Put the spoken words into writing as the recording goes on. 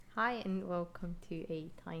Hi and welcome to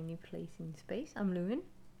A Tiny Place in Space. I'm Lewin.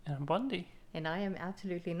 And I'm Bondi. And I am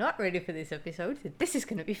absolutely not ready for this episode. This is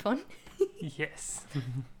going to be fun. Yes.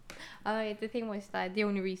 The thing was that the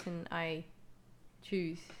only reason I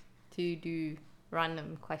choose to do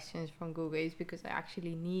random questions from Google is because I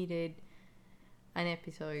actually needed an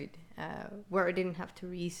episode where I didn't have to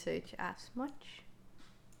research as much.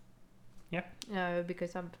 Yeah.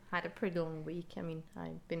 Because I've had a pretty long week. I mean,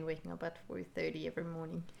 I've been waking up at 4:30 every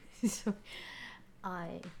morning. So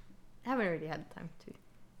I haven't really had time to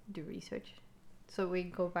do research. So we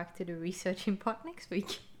go back to the researching part next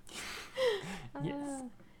week. Yes.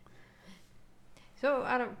 So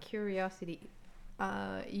out of curiosity,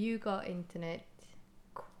 you got internet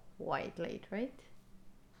quite late, right?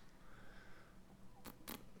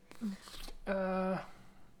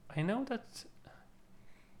 I know that.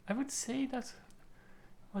 I would say that.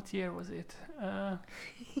 What year was it?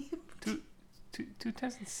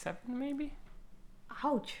 2007 maybe?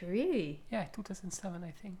 Ouch, really? Yeah, 2007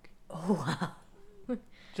 I think. Oh, wow.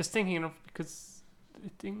 Just thinking of, because I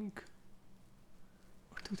think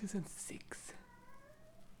 2006.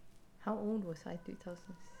 How old was I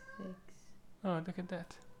 2006? Oh, look at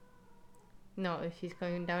that. No, she's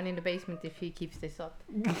going down in the basement if she keeps this up.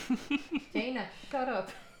 Jaina, shut up.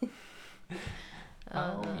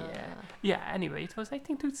 Oh yeah. Yeah, anyway, it was I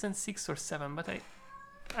think 2006 or 7, but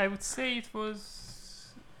I would say it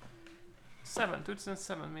was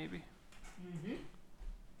 2007 maybe. Mm-hmm.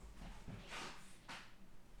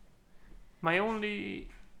 My only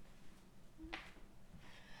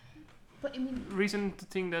But I mean, reason to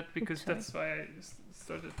think that, because sorry. that's why I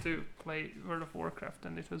started to play World of Warcraft,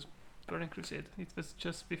 and it was Burning Crusade. It was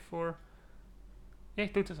just before. Yeah,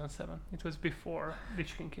 2007. It was before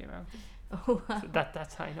Lich King came out. oh wow. So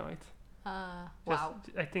that's how I know it. Wow.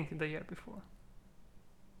 I think the year before.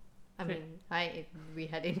 I Okay. mean, we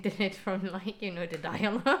had internet from the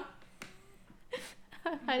dial-up.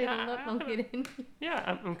 I did not long it in.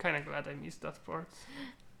 Yeah, I'm kind of glad I missed that part.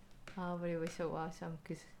 Oh, but it was so awesome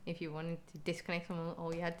because if you wanted to disconnect someone,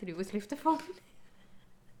 all you had to do was lift the phone.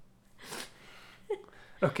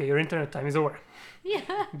 Okay, your internet time is over.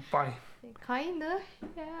 Yeah. Bye. Kinda,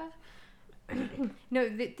 yeah. No,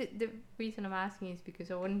 the reason I'm asking is because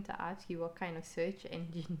I wanted to ask you what kind of search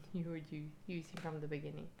engine you were using from the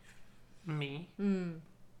beginning. Me? Mm.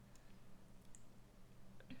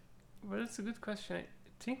 Well, that's a good question. I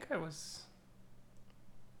think I was.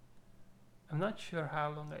 I'm not sure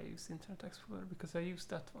how long I used Internet Explorer, because I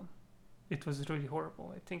used that one. It was really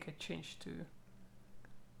horrible. I think I changed to.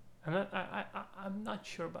 I'm not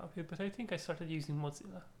sure about it, but I think I started using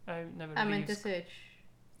Mozilla. I never. I really meant the used search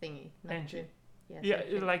thingy, not engine. the Yeah, search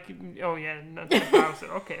engine. like not the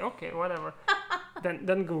browser. Okay, whatever.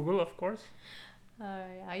 then Google, of course.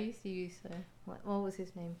 I used to use what was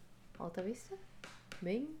his name? Alta Vista,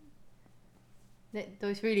 Bing.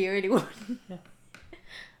 Those really early ones. Yeah.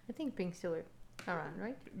 I think Bing's still around,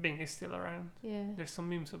 right? Bing is still around. Yeah. There's some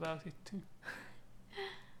memes about it too.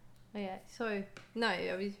 Oh, yeah. So no,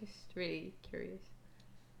 I was just really curious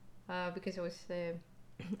because I was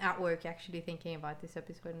at work actually thinking about this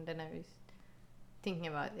episode, and then I was thinking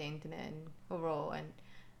about the internet and overall, and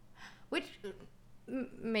which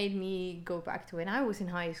made me go back to when I was in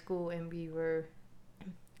high school and we were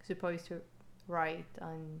supposed to write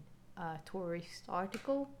a tourist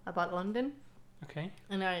article about London. Okay.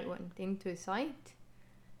 And I went into a site.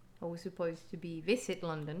 I was supposed to be Visit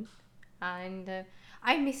London, and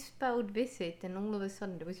I misspelled visit, and all of a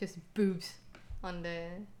sudden there was just boobs on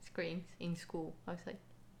the screens in school. I was like,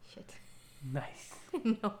 shit. Nice.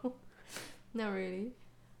 No, not really.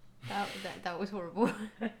 That was horrible.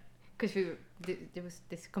 Because there was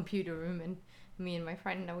this computer room, and me and my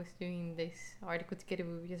friend, I was doing this article together.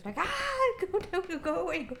 We were just like, go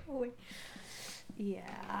away.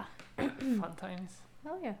 Yeah. Fun times.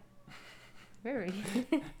 Oh yeah. Very.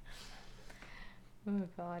 Oh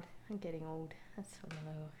god, I'm getting old. That's so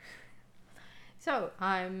low. So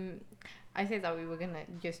I said that we were gonna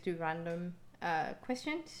just do random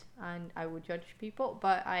questions and I would judge people,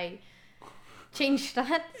 but I changed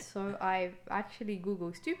that. So I actually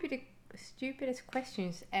Googled stupidest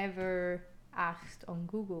questions ever asked on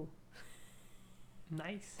Google.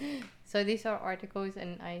 Nice. So these are articles,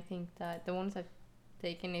 and I think that the ones I've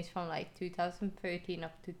taken is from like 2013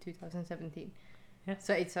 up to 2017. Yeah.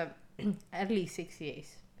 So it's at least 6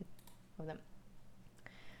 years of them.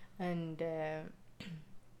 And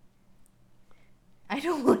I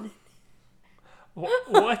don't want.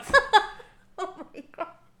 What? Oh my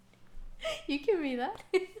god! You can read that.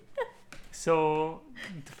 So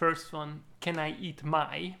the first one: can I eat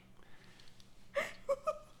my?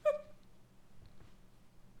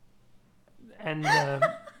 And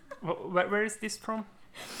where is this from?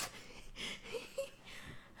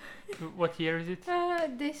 What year is it?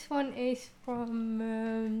 This one is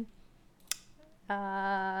from.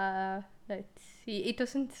 Let's see. It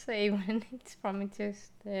doesn't say when it's from. It's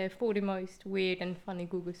just 40 most weird and funny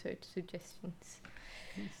Google search suggestions.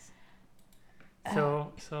 Yes.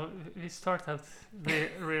 So we start out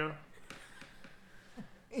real.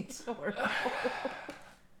 It's horrible.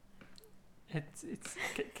 It's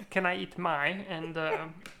can I eat my and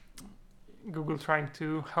Google trying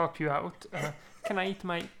to help you out. Can I eat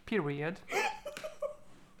my period?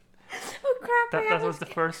 Oh crap! That was the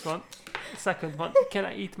first one. Second one, can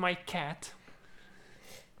I eat my cat?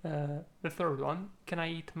 The third one, can I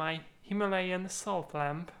eat my Himalayan salt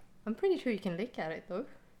lamp? I'm pretty sure you can lick at it though.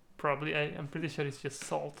 Probably. I'm pretty sure it's just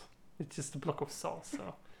salt. It's just a block of salt.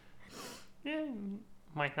 So yeah,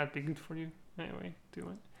 might not be good for you. Anyway, do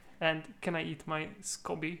it. And can I eat my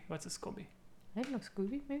SCOBY? What's a SCOBY? I don't know,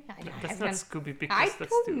 Scooby, maybe? I don't That's know. not Scooby because I that's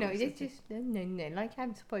don't too know, easy. it's just, no, like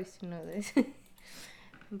I'm supposed to know this.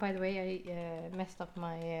 By the way, I messed up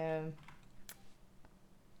my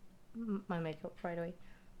my makeup right away.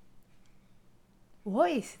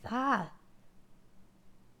 What is that?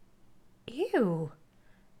 Ew.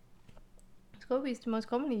 SCOBY is the most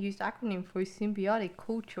commonly used acronym for symbiotic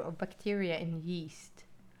culture of bacteria and yeast.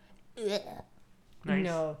 Ugh. Nice.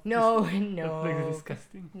 No, That looks no.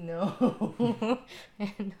 disgusting. No.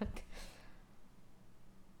 Not-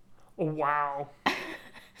 Oh wow.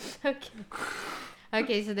 Okay.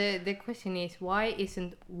 Okay, so the question is, why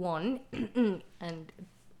isn't 1 and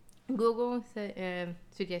Google's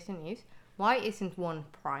suggestion is, why isn't 1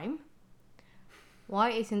 prime?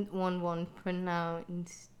 Why isn't 1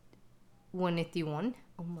 pronounced 181?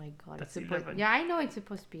 Oh my god, That's it's supposed 11. Yeah, I know it's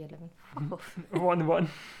supposed to be 11. Fuck off. 1-1.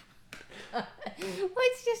 Well,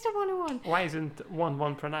 it's just a 101. Why isn't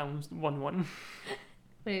 1-1 pronounced 1-1?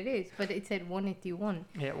 But it is, but it said 181.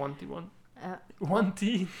 Yeah, 1-1. Uh,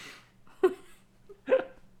 1T.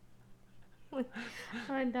 Oh,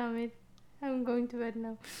 damn it. I'm going to bed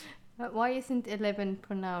now. Why isn't 11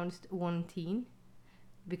 pronounced 1-teen?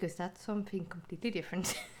 Because that's something completely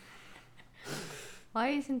different. Why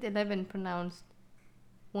isn't 11 pronounced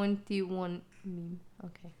 1T1 meme?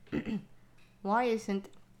 Okay. Why isn't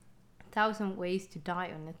 1,000 Ways to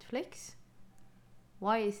Die on Netflix?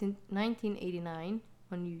 Why isn't 1989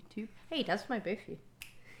 on YouTube? Hey, that's my birthday.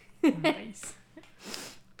 Nice.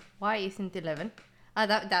 Why isn't 11? Why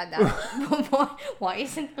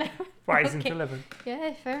isn't 11? Why isn't Okay. 11?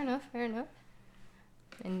 Yeah, fair enough.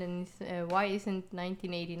 And then it's, why isn't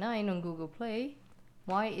 1989 on Google Play?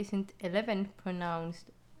 Why isn't 11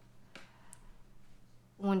 pronounced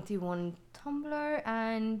 1T1 Tumblr?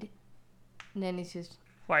 And then it's just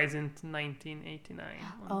Why isn't 1989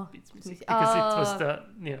 on Oh, Beats Music? music. Because it was Oh. the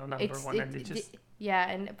number one, and it just yeah,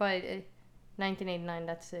 and but 1989,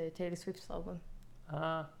 that's Taylor Swift's album.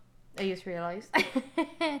 ah. I just realized.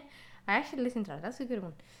 I actually listened to that. That's a good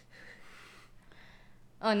one.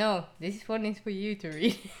 Oh no, this one is for you to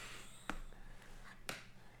read.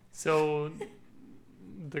 So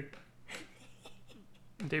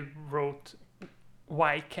they wrote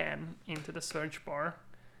 "why can" into the search bar,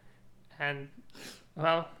 and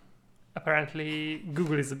well, apparently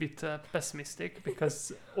Google is a bit pessimistic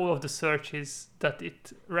because all of the searches that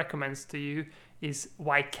it recommends to you is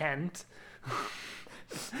 "why can't."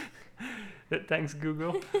 Thanks,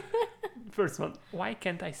 Google. First one, why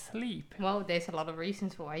can't I sleep? Well, there's a lot of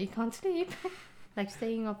reasons for why you can't sleep. Like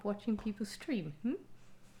staying up watching people stream.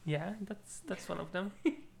 Yeah, that's one of them.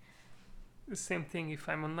 The same thing if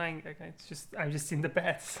I'm online, like I'm just in the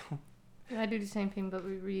bed. So. I do the same thing, but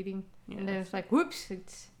with reading. Yeah, And then it's like, whoops,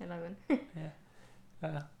 it's 11.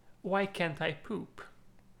 yeah. Why can't I poop?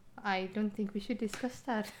 I don't think we should discuss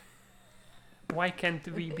that. Why can't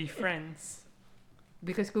we be friends?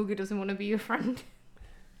 Because Google doesn't want to be your friend.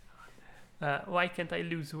 Why can't I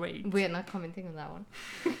lose weight? We're not commenting on that one.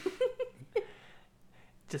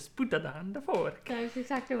 Just put that on the fork. That was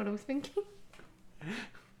exactly what I was thinking.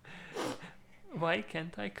 Why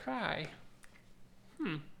can't I cry?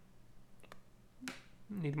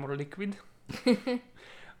 Need more liquid.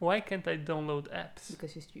 Why can't I download apps?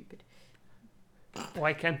 Because you're stupid.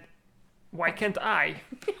 Why can't I?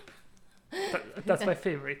 That's my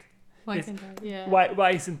favorite. Why It's- can't I? Yeah.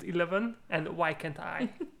 Why isn't 11 and why can't I?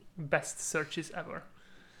 Best searches ever.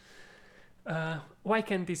 Why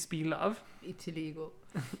can't this be love? It's illegal.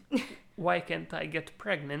 Why can't I get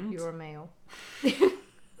pregnant? You're male.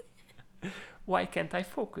 Why can't I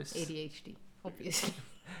focus? ADHD, obviously.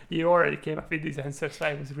 You already came up with these answers, so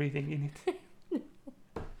I was reading in it.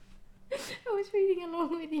 I was reading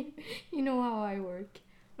along with you. You know how I work.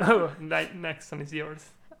 Oh, next one is yours.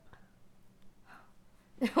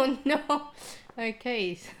 Oh no.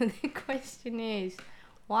 Okay, so the question is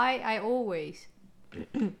why I always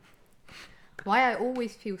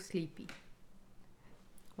feel sleepy.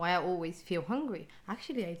 Why I always feel hungry.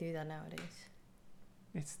 Actually, I do that nowadays.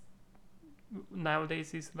 It's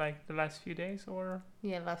nowadays is like the last few days or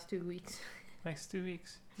Yeah, last 2 weeks. next 2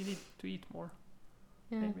 weeks. You need to eat more.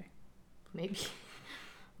 Yeah, maybe.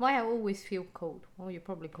 Why I always feel cold. Well, you're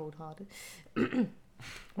probably cold-hearted.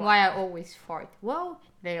 Why I always fart. Well,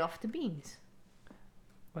 lay off the beans.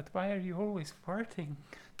 But why are you always farting?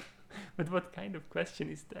 But what kind of question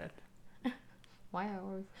is that? Why I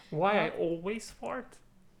always... Why I always fart?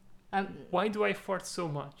 Um, Why do I fart so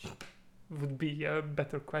much? Would be a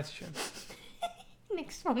better question.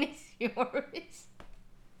 Next one is yours.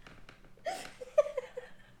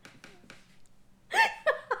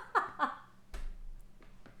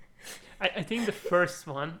 I think the first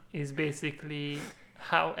one is basically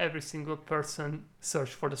how every single person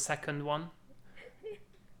searched for the second one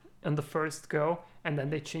on the first go, and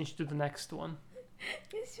then they change to the next one.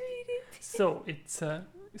 Just read it. So it's a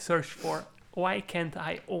search for why can't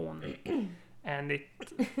I own? And it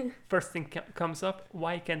first thing comes up,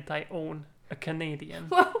 why can't I own a Canadian?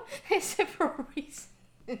 Well, there's several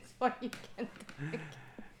reasons why you can't.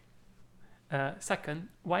 Second,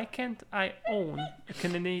 why can't I own a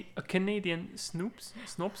Canadian Snoops?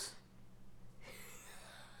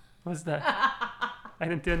 What's that? I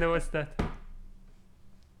don't even know what's that.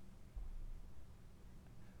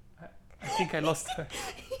 I think I lost her.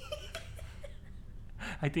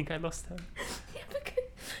 I think I lost her. Yeah,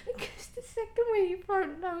 because the second way you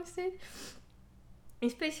pronounce it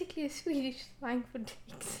is basically a Swedish slang for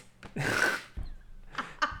dicks.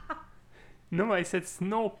 No, I said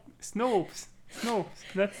Snopes.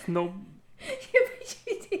 That's Snope. Yeah, but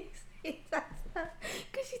you did say that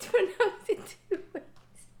because you pronounced it two ways.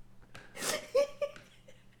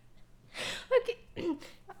 Okay.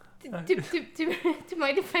 To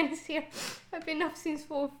my defense here, I've been up since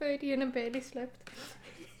 4:30 and I barely slept.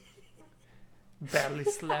 Barely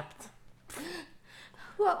slept.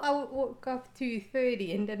 Well, I woke up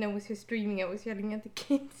 2:30 and then I was just dreaming. I was yelling at the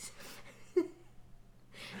kids.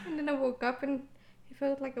 And then I woke up and it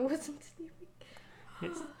felt like I wasn't sleeping.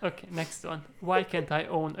 Yes. Okay, next one. Why can't I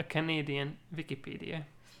own a Canadian Wikipedia?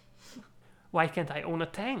 Why can't I own a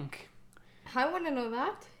tank? I want to know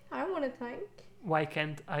that. I want a tank. Why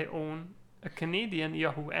can't I own a Canadian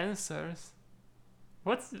Yahoo Answers?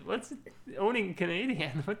 What's owning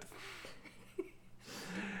Canadian? What?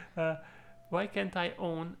 Why can't I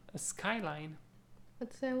own a Skyline?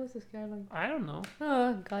 What's the skyline? I don't know.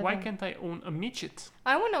 Oh God. Why can't I own a midget?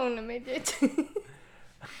 I want to own a midget.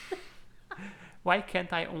 Why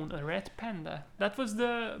can't I own a red panda? That was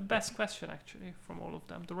the best question actually from all of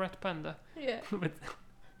them. The red panda. Yeah. But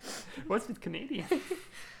what's with Canadian?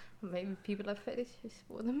 Maybe people have fetishes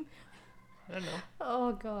for them. I don't know.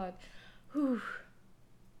 Oh God. Whew.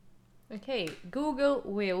 Okay, Google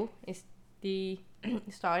will is the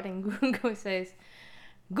start, and Google says,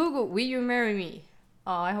 "Google, will you marry me?"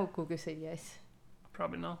 Oh, I hope Google said yes.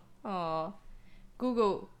 Probably not. Oh,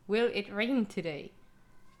 Google, will it rain today?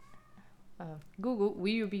 Google,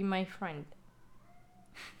 will you be my friend?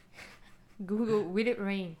 Google, will it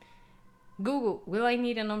rain? Google, will I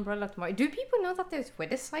need an umbrella tomorrow? Do people know that there's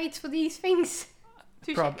weather sites for these things?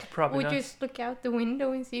 Probably Or not. just look out the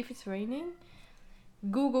window and see if it's raining?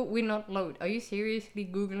 Google will not load. Are you seriously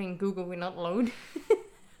Googling Google will not load?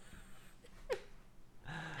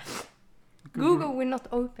 Google will not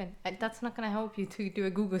open. That's not going to help you to do a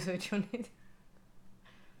Google search on it.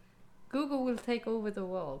 Google will take over the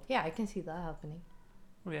world. Yeah, I can see that happening.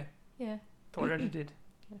 Oh yeah. Yeah. It already did.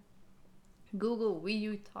 Google, will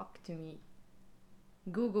you talk to me?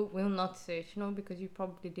 Google will not search. No, because you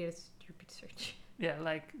probably did a stupid search. Yeah,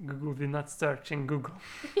 like Google did not search in Google.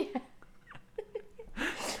 Yeah.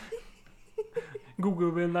 Google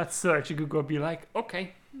will not search. Google be like,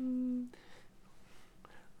 okay.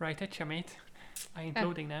 Right at you, mate. I ain't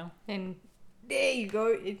loading now. And there you go.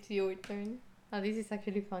 It's your turn. Oh, this is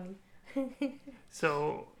actually funny.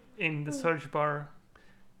 So in the search bar,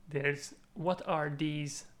 there's what are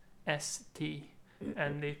these ST,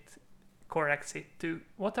 and it corrects it to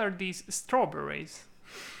what are these strawberries?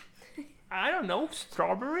 I don't know,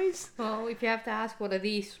 strawberries? Well, if you have to ask what are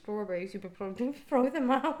these strawberries, you would probably throw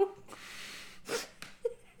them out.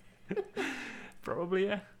 Probably,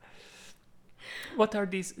 yeah. What are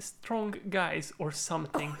these strong guys or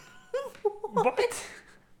something? What?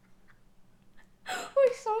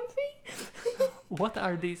 Or something? What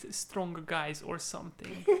are these strong guys or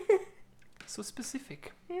something? So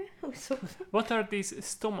specific. Yeah. So What are these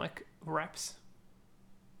stomach wraps?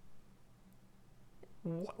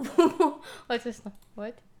 what's this?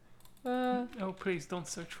 What? Oh, please don't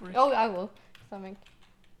search for it. Oh, I will. Stomach.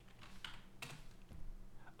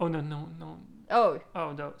 Oh no. Oh,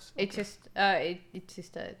 Oh, those. it's Okay.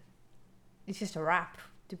 just it's just a wrap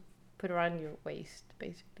to put around your waist,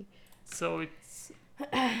 basically. So it's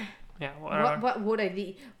yeah. What? What would I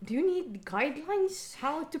need? Do you need guidelines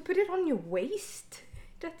how to put it on your waist?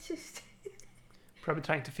 That's just. Probably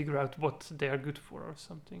trying to figure out what they are good for or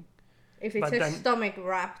something. If it's But a then- stomach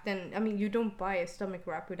wrap, then I mean you don't buy a stomach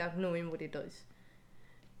wrap without knowing what it does.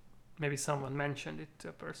 Maybe someone mentioned it to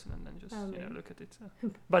a person and then just Maybe. look at it.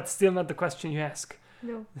 But still not the question you ask.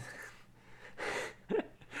 No.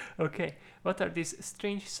 Okay, what are these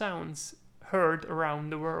strange sounds heard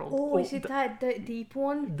around the world? Oh, is it that the deep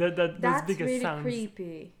one? Those That's biggest really sounds.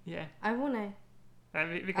 creepy. Yeah. I wanna We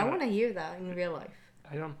I can, wanna hear that in real life.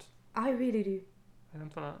 I don't I really do.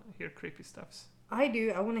 want to hear creepy stuffs. I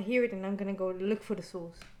do. I wanna hear it, and I'm gonna go look for the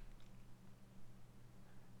source.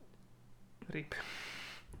 Rip.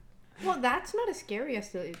 Well, that's not as scary as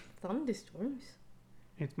the thunderstorms.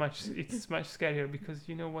 It's much scarier because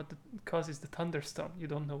you know what causes the thunderstorm. You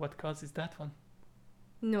don't know what causes that one.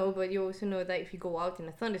 No, but you also know that if you go out in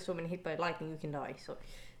a thunderstorm and hit by lightning, you can die. So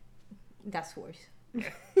that's worse.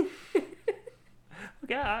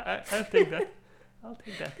 Okay, I'll take that. I'll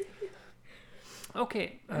take that.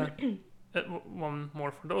 Okay, one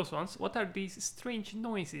more for those ones. What are these strange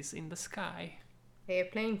noises in the sky?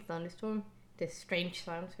 Airplane, thunderstorm, the strange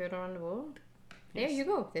sounds heard around the world. There Yes. you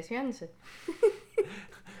go. There's your answer.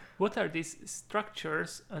 What are these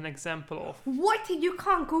structures an example of? What? You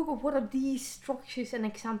can't Google what are these structures an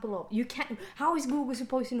example of. You can't. How is Google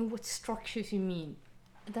supposed to know what structures you mean?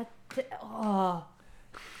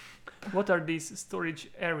 What are these storage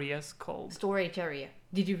areas called? Storage area.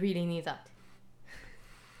 Did you really need that?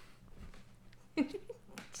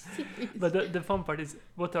 But the fun part is,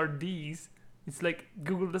 what are these? It's like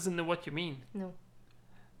Google doesn't know what you mean. No.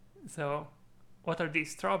 So, what are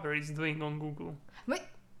these strawberries doing on Google? But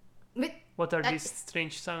What are these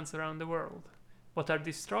strange sounds around the world? What are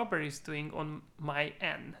these strawberries doing on my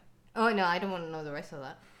N? oh no, I don't want to know the rest of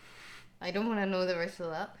that. I don't want to know the rest of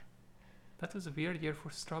that. That was a weird year for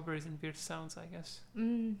strawberries and weird sounds, I guess.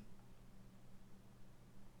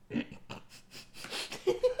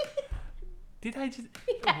 Did I just...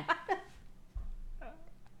 Oh.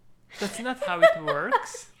 That's not how it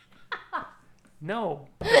works. No.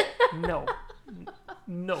 No.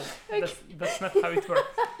 That's not how it works.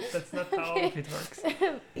 That's not how it works.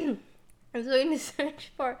 So in the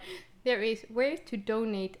search bar, there is where to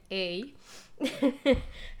donate a,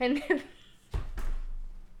 and then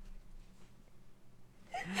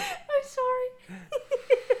I'm sorry.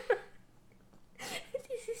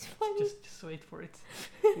 This is funny. Just wait for it.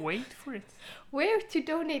 Wait for it. Where to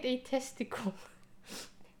donate a testicle?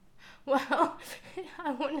 Well,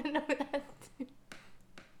 I want to know that too.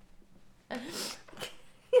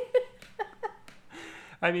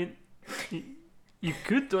 I mean, you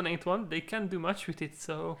could donate one. They can't do much with it,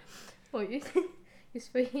 so... Oh, you're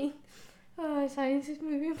speaking. Oh, science is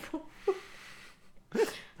moving forward.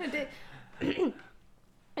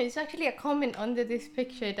 It's actually a comment under this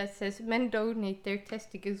picture that says men donate their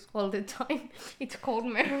testicles all the time. It's called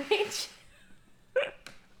marriage.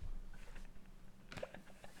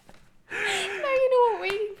 Now you know I'm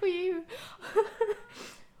waiting for you.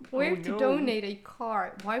 Where to no. donate a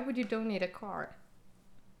car? Why would you donate a car?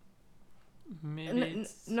 Maybe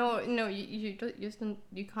it's... No, you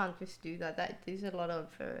can't just do that. There's a lot of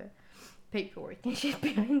paperwork and shit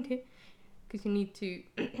behind it, because you need to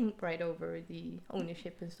write over the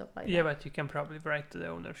ownership and stuff like Yeah, that. but you can probably write the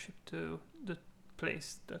ownership to the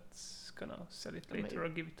place that's gonna sell it later, Maybe. or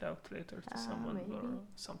give it out later to someone maybe. or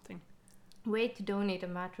something. Way to donate a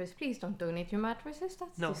mattress. Please don't donate your mattresses.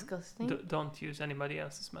 That's No, disgusting. Don't use anybody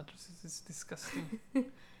else's mattresses. It's disgusting.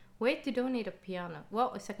 Way to donate a piano.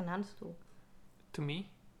 Well, a second-hand stool. To me,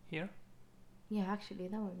 here. Yeah, actually,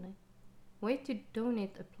 that would be nice. Way to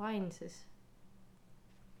donate appliances.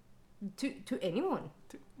 To anyone.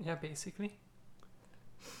 Yeah, basically.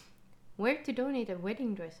 Where to donate a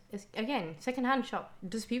wedding dress. Again, second-hand shop.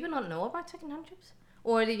 Does people not know about second-hand shops?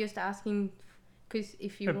 Or are they just asking... Because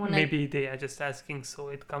if you want to... Maybe they are just asking, so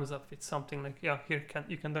it comes up with something like, yeah,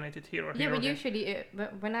 you can donate it here or Yeah, here. but or here. usually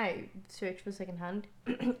when I search for second-hand,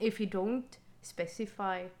 if you don't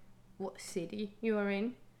specify what city you are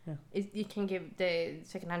in, you can give the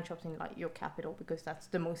second-hand shops in like your capital, because that's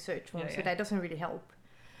the most searched one. Yeah, So that doesn't really help.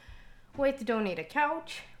 Way to donate a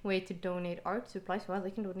couch. Way to donate art supplies. Well,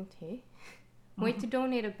 they can donate here. Way to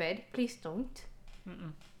donate a bed. Please don't.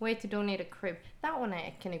 Mm-mm. Way to donate a crib. That one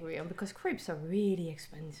I can agree on because cribs are really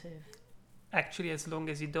expensive. Actually, as long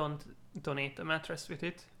as you don't donate a mattress with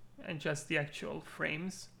it and just the actual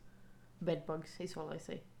frames. Bed bugs is all I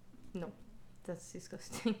say. No, that's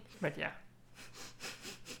disgusting. But yeah.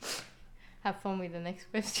 Have fun with the next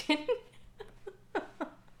question.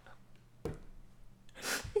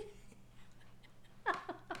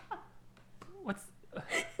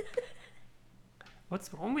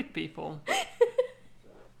 What's wrong with people?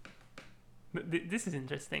 This is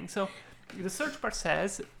interesting. So, the search bar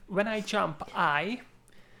says, when I jump, I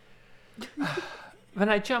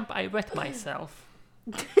wet myself.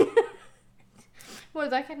 Well,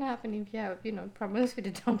 that can happen if you have, problems with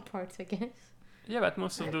the jump parts, I guess. Yeah, but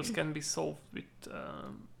most of those can be solved with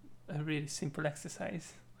a really simple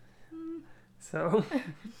exercise. So,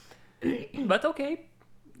 but okay,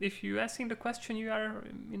 if you're asking the question, you are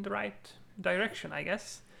in the right direction, I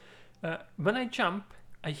guess. When I jump,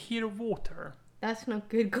 I hear water. That's not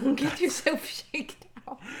good. Go and get yourself shaken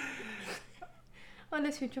out.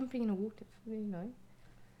 Unless you're jumping in the water,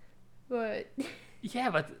 But yeah,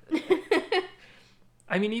 but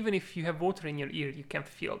I mean, even if you have water in your ear, you can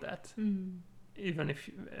feel that. Even if,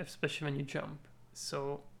 especially when you jump.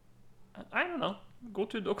 So, I don't know. Go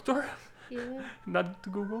to the doctor. Yeah. Not to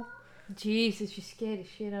Google. Jesus, you scared the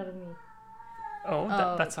shit out of me. Oh,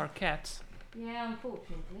 that's our cat. Yeah,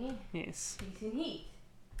 unfortunately. Yes. He's in heat.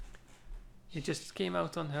 He just came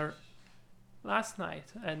out on her last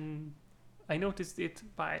night, and I noticed it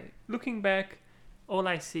by looking back. All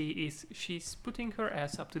I see is she's putting her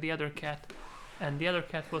ass up to the other cat, and the other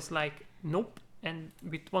cat was like, nope, and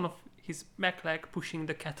with one of his back leg pushing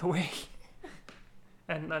the cat away.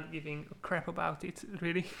 And not giving a crap about it,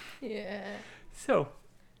 really. Yeah. So,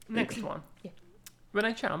 next one. Yeah. When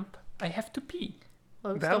I jump, I have to pee.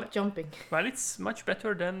 Well, stop jumping. Well, it's much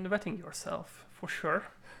better than wetting yourself, for sure.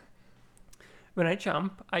 When I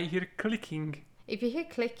jump, I hear clicking. If you hear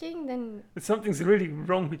clicking, then... Something's really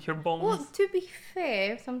wrong with your bones. Well, to be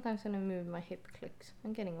fair, sometimes when I move, my hip clicks.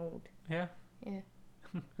 I'm getting old. Yeah? Yeah.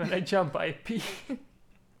 When I jump, I pee.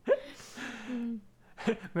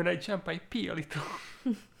 When I jump, I pee a little.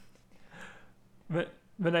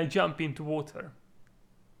 When I jump into water.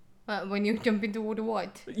 When you jump into water,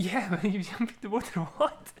 what? Yeah, when you jump into water,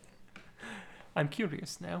 what? I'm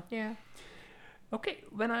curious now. Yeah. Okay,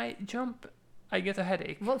 when I jump, I get a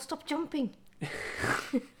headache. Well, stop jumping.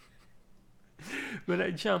 When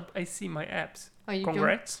I jump, I see my abs. Are you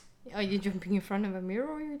Congrats. Are you jumping in front of a mirror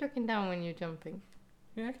or are you looking down when you're jumping?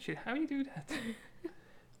 Yeah, actually, how do you do that?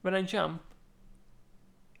 When I jump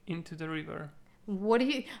into the river. What do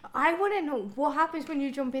you... I want to know what happens when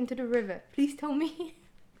you jump into the river. Please tell me.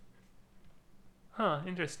 Huh,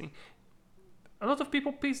 interesting. A lot of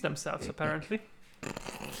people piss themselves, apparently.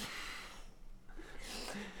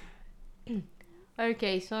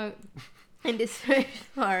 Okay, so in this search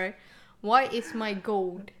bar, why is my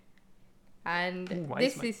gold? And Ooh,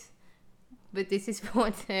 this is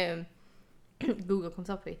what Google comes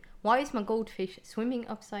up with. Why is my goldfish swimming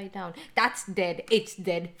upside down? That's dead. It's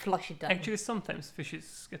dead. Flush it down. Actually, sometimes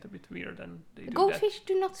fishes get a bit weird and they do goldfish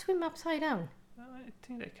do not swim upside down. that. I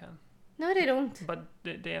think they can. No, they don't. But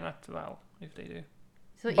they are not well if they do.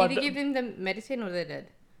 So But either give them the medicine or they're dead.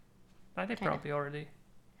 But they probably already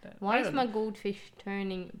dead. Why I is don't my know. goldfish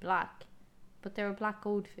turning black? But they're a black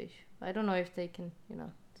goldfish. I don't know if they can,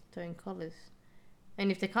 turn colors.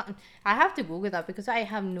 And if they can't, I have to Google that because I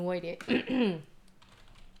have no idea. Okay.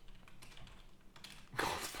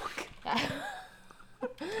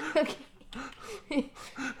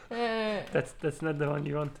 That's not the one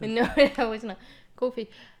you wanted. No, that was not. Goldfish.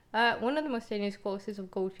 One of the most dangerous causes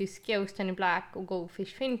of goldfish scales turning black or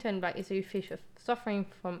goldfish fin turning black is a fish suffering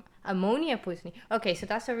from ammonia poisoning. Okay, so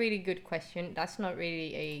that's a really good question. That's not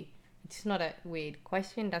really it's not a weird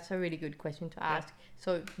question. That's a really good question to ask. Yeah.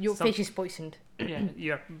 So your fish is poisoned. Yeah,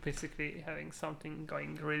 you're basically having something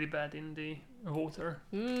going really bad in the water.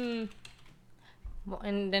 Well,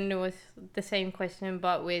 and then there was the same question,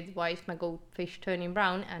 but with why is my goldfish turning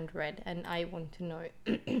brown and red? And I want to know.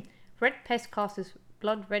 Red pest causes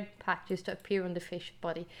blood red patches to appear on the fish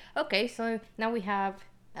body. Okay, so now we have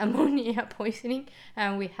ammonia poisoning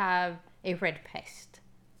and we have a red pest.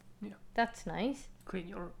 Yeah. That's nice. Clean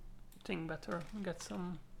your thing better. Get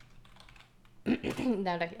some...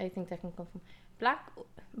 Now I think that can come from...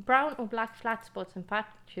 Brown or black flat spots and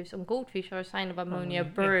patches on goldfish are a sign of ammonia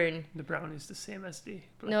burn. Yeah. The brown is the same as the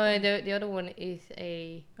black. No, the other one is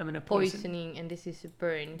a poisoning and this is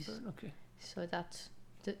burns. Okay. So that's...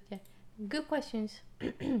 Good questions.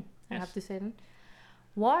 I have to say them.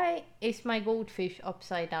 Why is my goldfish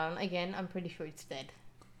upside down? Again, I'm pretty sure it's dead.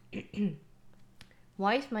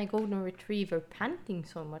 Why is my golden retriever panting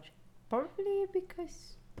so much? Probably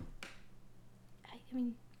because... I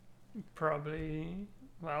mean... Probably,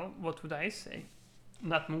 well, what would I say?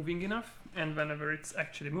 Not moving enough, and whenever it's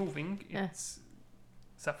actually moving, it's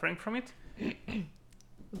suffering from it.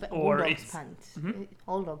 But or all it's dogs pants. Mhm.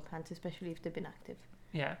 All dog pants, especially if they've been active.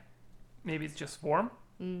 Yeah, maybe it's just warm,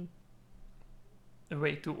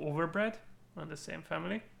 way too overbred on the same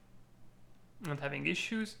family, not having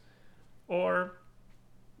issues, or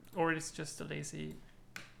it's just a lazy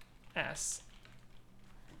ass.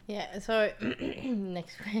 Yeah, so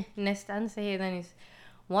next answer here then is,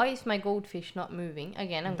 why is my goldfish not moving?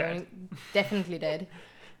 Again, I'm Dead. going definitely dead.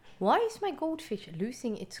 Why is my goldfish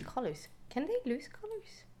losing its colors? Can they lose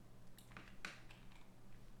colors?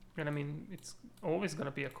 And I mean, it's always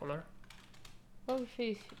gonna be a color.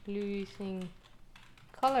 Goldfish losing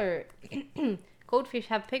color. Goldfish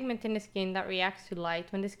have pigment in the skin that reacts to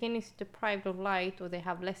light. When the skin is deprived of light or they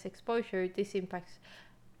have less exposure, this impacts.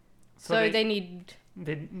 So they need.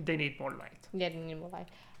 They need more light. Yeah, they need more light.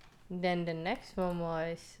 Then the next one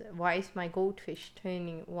was, why is my goldfish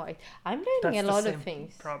turning white? I'm learning a lot of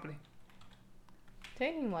things. Probably.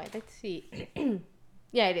 Turning white. Let's see.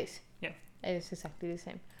 Yeah, it is. Yeah. It is exactly the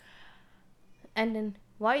same. And then,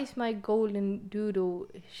 why is my golden doodle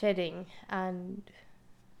shedding? And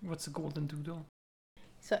What's a golden doodle?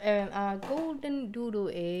 so, our golden doodle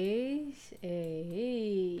is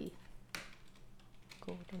a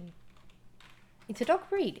golden. It's a dog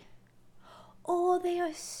breed. Oh, they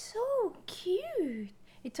are so cute.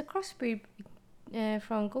 It's a crossbreed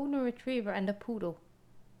from golden retriever and a poodle.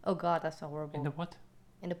 Oh God, that's horrible. In the what?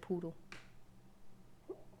 And a poodle.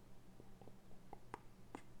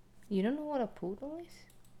 You don't know what a poodle is?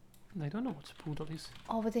 I don't know what a poodle is.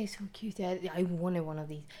 Oh, but they're so cute. I wanted one of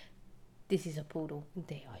these. This is a poodle.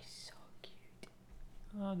 They are so cute.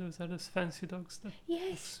 Oh, those are those fancy dogs. Yes,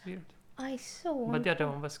 That's weird. I so want But the other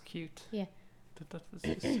one. one was cute. Yeah. That was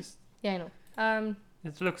just Yeah, I know.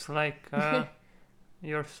 it looks like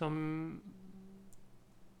you're some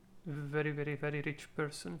very, very, very rich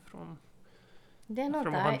person from They're not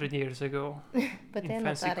 100 years ago. but in they're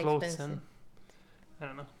not fancy that clothes expensive. and I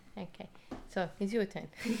don't know. Okay, so it's your turn.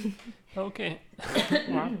 Okay.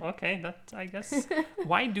 Well, okay, that I guess.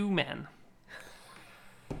 Why do men?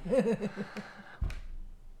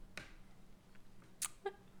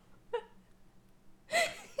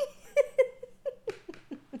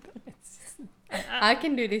 I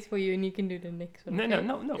can do this for you, and you can do the next one. No, okay?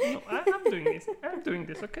 no. I'm doing this. I'm doing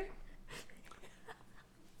this, okay?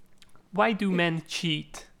 Why do men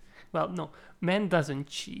cheat? Well, no, men doesn't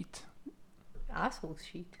cheat. Asshole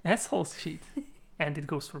sheet. Assholes cheat. And it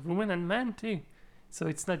goes for women and men too. So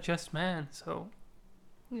it's not just men, so...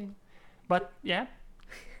 Yeah. But, yeah.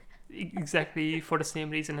 Exactly for the same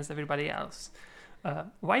reason as everybody else.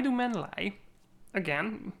 Why do men lie?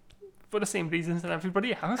 Again, for the same reasons as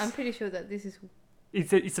everybody else. I'm pretty sure that this is.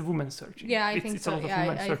 It's a woman searching. Yeah, I think it's so. a lot of Yeah,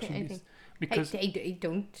 women I searching think- this. Hey, Because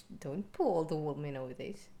don't put all the women over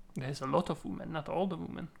this. there's a lot of women, not all the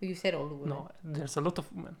women. You said all the women. No, there's a lot of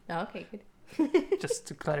women. Oh, okay, good. Just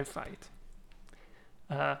to clarify it.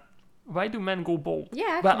 Why do men go bald? Yeah,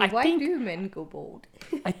 actually, Well, I why think- do men go bald?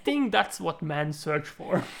 I think that's what men search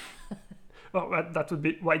for. Well, that would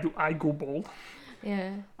be, why do I go bald?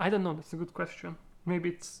 Yeah. I don't know, that's a good question. Maybe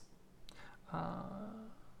it's...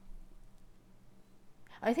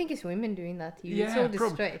 I think it's women doing that to you. yeah, it's all the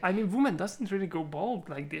probably. stress. I mean, women doesn't really go bald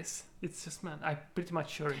like this. It's just men. I'm pretty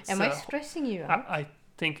much sure it's... Am I stressing you out? I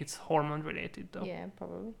think it's hormone related though. Yeah,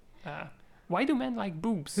 probably. Why do men like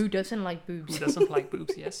boobs? Who doesn't like boobs? Who doesn't like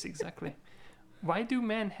boobs? Yes, exactly. Why do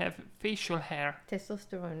men have facial hair?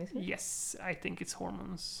 Testosterone, isn't it? Yes, I think it's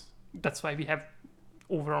hormones. That's why we have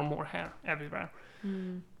overall more hair everywhere.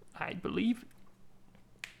 I believe.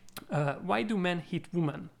 Why do men hit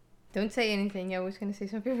women? Don't say anything. I was going to say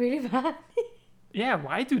something really bad. Yeah,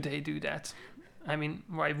 why do they do that? I mean,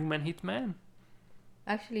 why women hit men?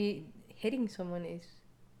 Actually, hitting someone is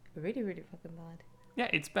really, really fucking bad. Yeah,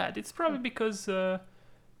 it's bad. It's probably because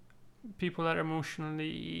people are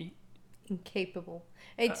emotionally Incapable.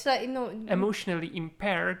 It's like, emotionally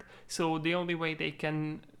impaired, so the only way they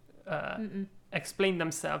can explain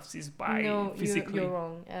themselves is by no, physically. you're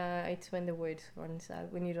wrong. It's when the words runs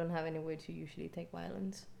out. When you don't have any words, you usually take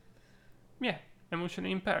violence. Yeah,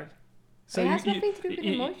 emotionally impaired. It has nothing to do with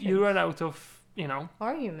emotions. You run out of,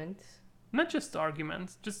 Arguments. not just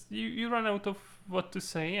arguments, just you run out of what to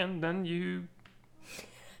say, and then you...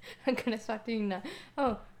 I'm gonna start doing that.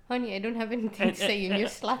 Oh, honey, I don't have anything to say, and you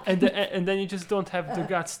slap and, me. and then you just don't have the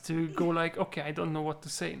guts to go like, okay, I don't know what to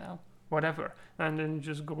say now, whatever, and then you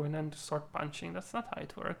just go in and start punching. That's not how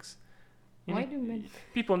it works. Why do men?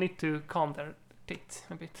 People need to calm their tits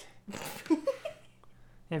a bit.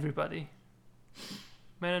 Everybody,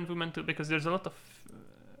 men and women too, because there's a lot of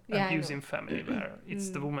abuse in family where it's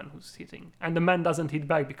the woman who's hitting, and the man doesn't hit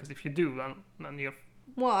back, because if you do, then you're.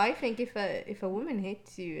 Well, I think if a woman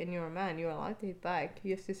hits you and you're a man, you're allowed to hit back.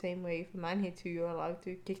 Just the same way if a man hits you, you're allowed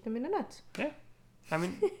to kick them in the nuts. Yeah, I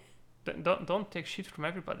mean, don't take shit from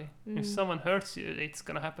everybody. If someone hurts you, it's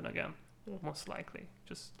gonna happen again, most likely.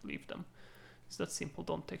 Just leave them. It's that simple.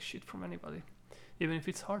 Don't take shit from anybody, even if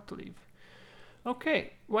it's hard to leave.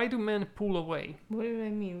 Okay, why do men pull away? What do I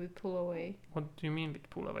mean with pull away? What do you mean with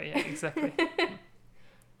pull away? Yeah, exactly.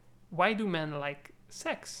 Why do men like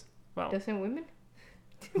sex? Well, doesn't women?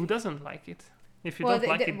 Who doesn't like it? If you don't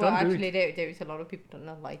like it, don't do it. There is a lot of people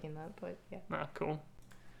not liking that, but yeah. Ah, cool.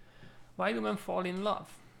 Why do men fall in love?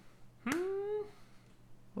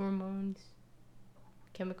 Hormones,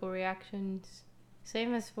 chemical reactions,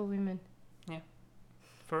 same as for women. Yeah.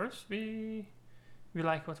 First, we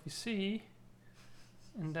like what we see,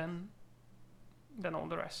 and then all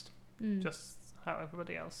the rest. Just how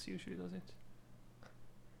everybody else usually does it.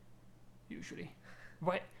 Usually.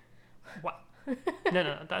 Why? What?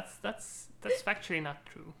 No. That's factually not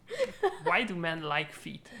true. Why do men like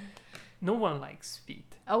feet? No one likes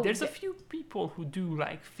feet. Oh, there's a few people who do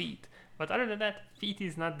like feet, but other than that, feet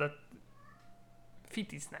is not that.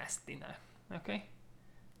 Feet is nasty now. Okay.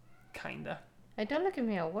 Kinda. I don't look at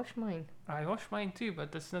me. I'll wash mine. I wash mine too,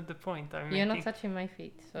 but that's not the point. You're not touching my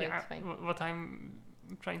feet, so yeah, it's fine. What I'm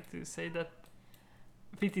trying to say that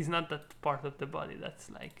feet is not that part of the body that's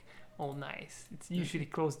like, oh, nice. It's usually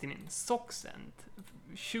closed in socks and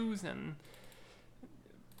shoes, and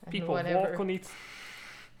people walk on it.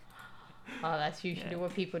 Oh, that's usually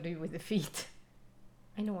what people do with the feet.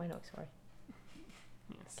 I know, sorry.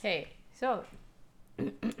 Yes. Okay, so.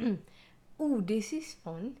 Ooh, this is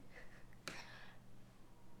fun.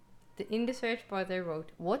 In the search bar they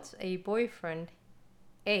wrote, what's a boyfriend?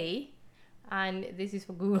 And this is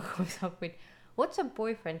what Google comes up with. What's a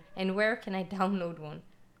boyfriend and where can I download one?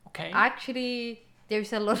 Okay. Actually,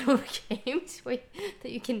 there's a lot of games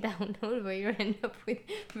that you can download where you end up with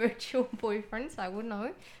virtual boyfriends. I would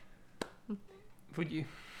know. Would you?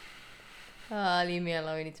 Leave me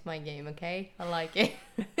alone. It's my game, okay? I like it.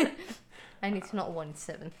 And it's not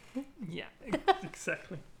 1-7. Yeah,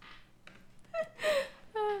 exactly.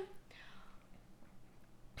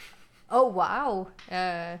 Oh, wow.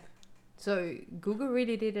 So Google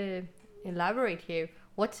really did elaborate here.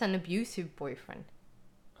 What's an abusive boyfriend?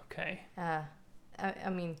 Okay. I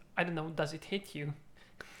mean... I don't know. Does it hit you?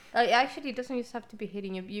 Actually, it doesn't just have to be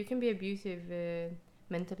hitting you. You can be abusive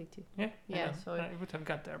mentally too. Yeah. Yeah. So I would have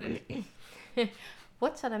got there. But...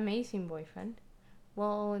 What's an amazing boyfriend?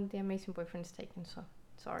 Well, the amazing boyfriend is taken, so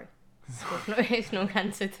sorry. There's no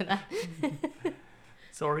answer to that.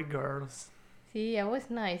 Sorry, girls. See, I was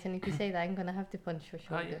nice, and if you say that, I'm gonna have to punch your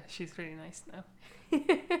shoulder. Oh yeah, she's really nice now.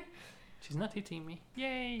 She's not hitting me.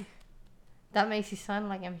 Yay! That makes it sound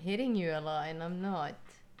like I'm hitting you a lot, and I'm not.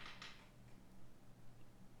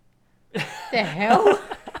 The hell?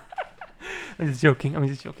 I'm just joking.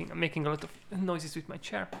 I'm making a lot of noises with my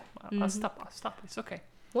chair. I'll stop. It's okay.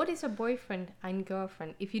 What is a boyfriend and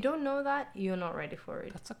girlfriend? If you don't know that, you're not ready for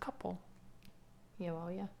it. That's a couple. Yeah, well,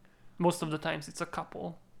 yeah. Most of the times it's a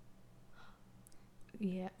couple.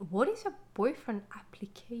 Yeah. What is a boyfriend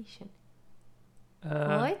application?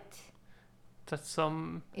 What? That's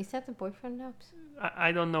some... Is that the boyfriend apps?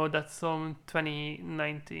 I don't know. That's some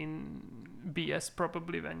 2019 BS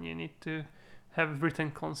probably, when you need to have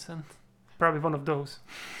written consent. Probably one of those.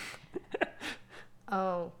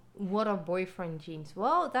 Oh, what are boyfriend jeans?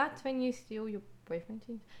 Well, that's when you steal your boyfriend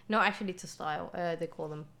jeans. No, actually, it's a style. They call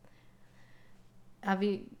them. Have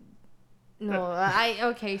you? No,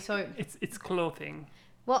 okay. So it's clothing.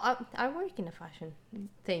 Well, I work in a fashion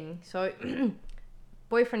thing, so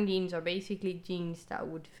boyfriend jeans are basically jeans that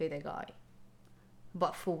would fit a guy,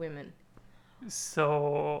 but for women.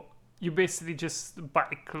 So you basically just buy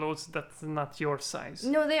clothes that's not your size.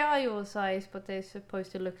 No, they are your size, but they're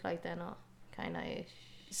supposed to look like they're not. Kinda ish.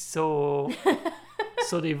 So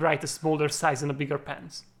they write a smaller size on a bigger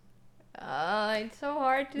pants. It's so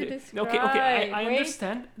hard to describe. Okay, I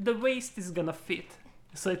understand. The waist is gonna fit,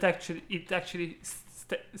 so it actually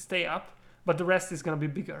stay up, but the rest is gonna be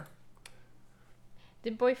bigger.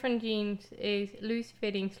 The boyfriend jeans is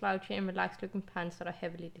loose-fitting, slouchy, and relaxed-looking pants that are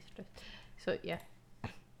heavily distressed. So yeah.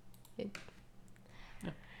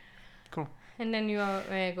 Cool. And then you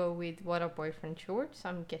go with what are boyfriend shorts?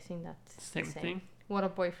 I'm guessing that's same thing. What are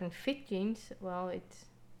boyfriend fit jeans? Well, it's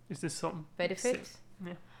is this some better fits.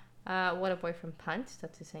 Yeah. What a boyfriend pants,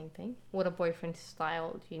 that's the same thing. What a boyfriend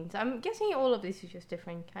style jeans. I'm guessing all of this is just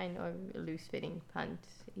different kind of loose fitting pants.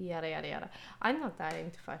 Yada yada yada. I'm not that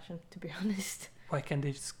into fashion, to be honest. Why can't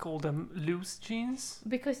they just call them loose jeans?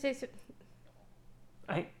 Because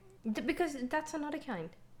because that's another kind.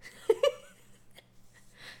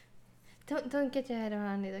 Don't get your head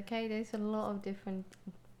around it, okay? There's a lot of different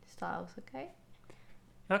styles, okay?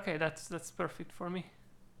 Okay, that's perfect for me.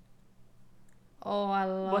 Oh, I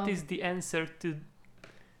love... What is the answer to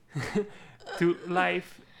to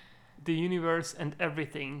life, the universe, and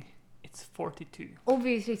everything? It's 42.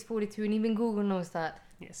 Obviously, it's 42, and even Google knows that.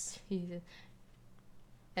 Yes. Jesus.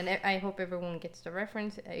 And I hope everyone gets the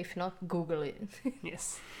reference. If not, Google it.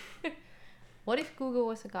 Yes. What if Google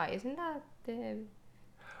was a guy? Isn't that the...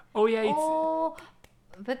 Oh yeah, it's... Oh,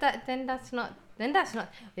 but that's not...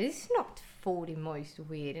 It's not 40 most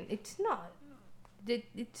weird, and it's not...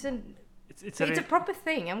 It's a proper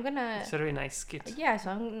thing. I'm gonna... It's a very nice skit. Yeah,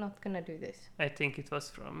 so I'm not gonna do this. I think it was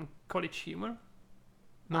from College Humor.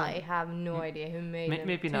 No. I have no idea who made it.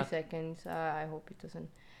 Maybe 2 not. seconds. I hope it doesn't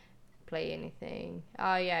play anything.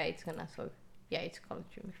 Oh, yeah, it's gonna... So, yeah, it's College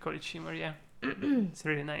Humor. College Humor, yeah. It's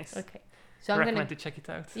really nice. Okay. So I I'm recommend gonna... to check it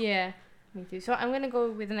out. Yeah, me too. So I'm gonna go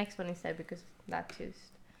with the next one instead because that's just...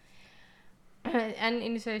 and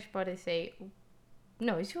in the search bar they say...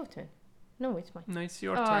 No, it's your turn. No, it's mine. No, it's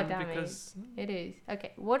your Oh, turn damn because... It is.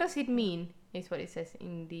 Okay, what does it mean is what it says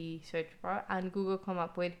in the search bar. And Google come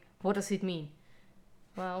up with, what does it mean?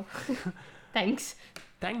 Well, thanks.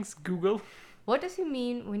 Thanks, Google. What does it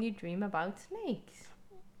mean when you dream about snakes?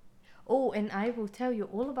 Oh, and I will tell you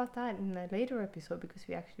all about that in a later episode because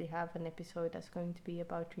we actually have an episode that's going to be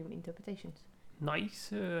about dream interpretations.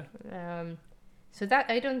 Nice. So that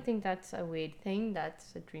I don't think that's a weird thing.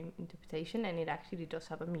 That's a dream interpretation, and it actually does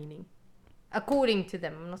have a meaning, according to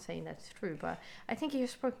them. I'm not saying that's true, but I think you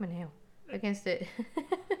just broke my nail against it.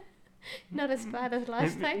 Not as bad as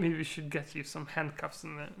last time. Maybe we should get you some handcuffs,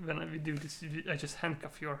 and when we do this, I just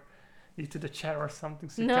handcuff you to the chair or something.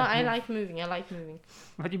 So No, I move. like moving.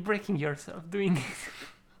 But you're breaking yourself doing it.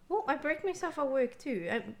 Well, I break myself at work too,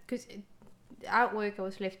 because at work I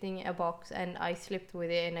was lifting a box and I slipped with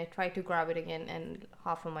it and I tried to grab it again and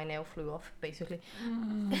half of my nail flew off, basically.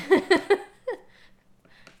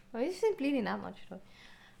 Well, it isn't bleeding that much though.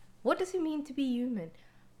 What does it mean to be human?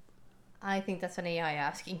 I think that's an AI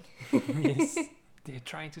asking. Yes, they're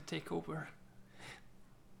trying to take over.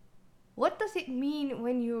 What does it mean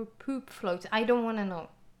when your poop floats? I don't want to know.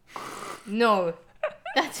 No.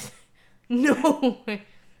 That's... No.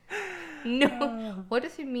 No. What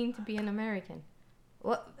does it mean to be an American?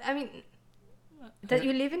 What? I mean, that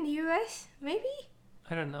you live in the US, maybe?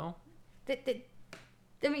 I don't know.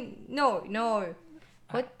 I mean, no.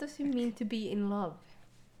 What does it mean to be in love?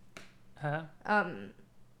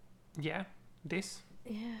 Yeah, this.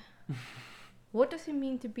 Yeah. What does it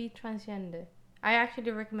mean to be transgender? I actually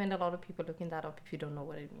recommend a lot of people looking that up if you don't know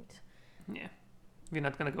what it means. Yeah, we're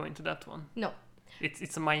not gonna go into that one. No.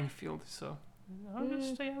 It's a minefield, so I'll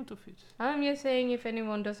just stay out of it. I'm just saying if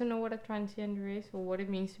anyone doesn't know what a transgender is or what it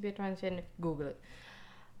means to be a transgender, Google it.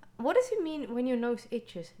 What does it mean when your nose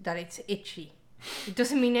itches? That it's itchy. It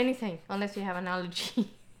doesn't mean anything unless you have an allergy.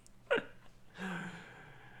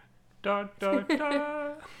 Da, da,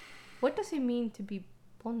 da. What does it mean to be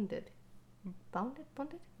bonded? Bonded?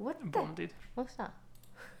 What Bonded. What's that?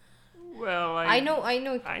 Well, I know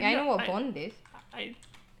what bond is.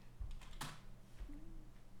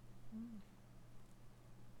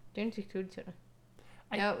 Don't exclude each other.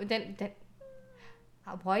 No, then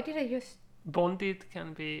why did I just... Bonded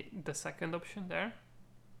can be the second option there.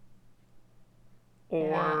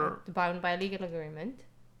 Or... bound by a legal agreement.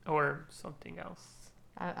 Or something else.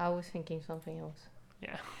 I was thinking something else.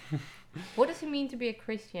 Yeah. What does it mean to be a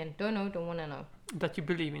Christian? Don't know, don't want to know. That you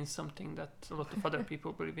believe in something that a lot of other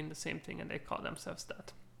people believe in the same thing and they call themselves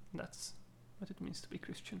that. That's what it means to be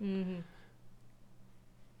Christian. Mm-hmm.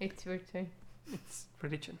 It's your turn. It's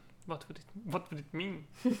religion. What would it mean?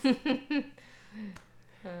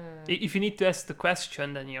 If you need to ask the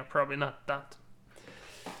question, then you're probably not that.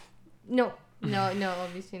 No,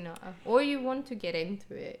 obviously not. Or you want to get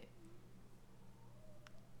into it.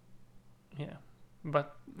 Yeah,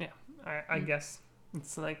 but yeah, I guess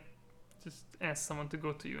it's like just ask someone to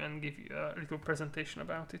go to you and give you a little presentation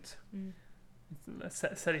about it.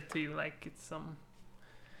 Sell it to you like it's some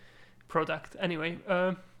product. Anyway,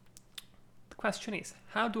 the question is,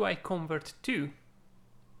 how do I convert to?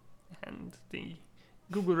 And the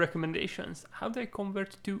Google recommendations, how do I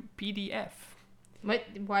convert to PDF? But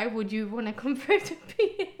why would you want to convert to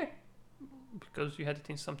PDF? Because you had it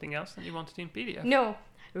in something else and you want it in PDF. No,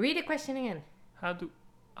 read the question again. How do...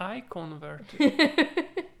 I convert to...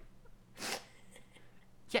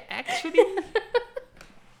 Yeah, actually...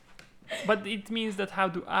 But it means that how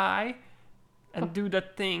do I and do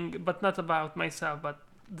that thing, but not about myself, but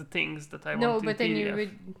the things that I No, want but in then PDF. you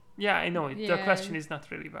would. Yeah, I know it. The Yeah. question is not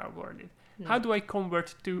really well worded. No. How do I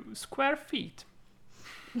convert to square feet?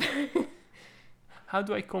 How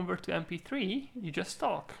do I convert to MP3? You just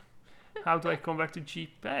talk. How do I convert to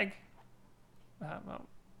JPEG? Well,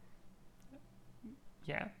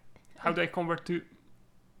 yeah. How do I convert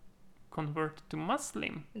to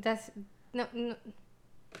Muslim? That's no.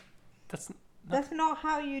 That's That's not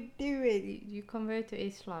how you do it. You convert to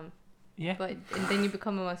Islam, yeah. but and then you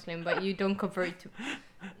become a Muslim, but you don't convert to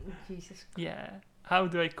Jesus. Yeah. How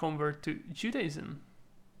do I convert to Judaism?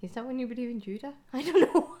 Is that when you believe in Judah? I don't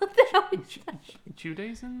know what the hell is that.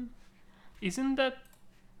 Judaism? Isn't that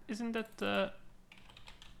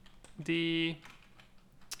the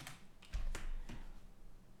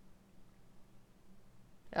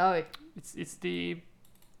Oh, it's the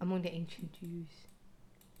among the ancient Jews.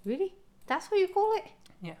 Really? That's what you call it?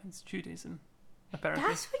 yeah, it's Judaism apparently.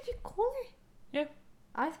 That's what you call it? Yeah.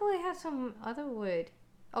 I thought it had some other word.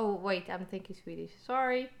 Oh wait, I'm thinking Swedish.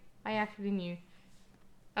 Sorry, I actually knew.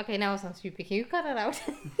 Okay, now it sounds stupid. Can you cut it out?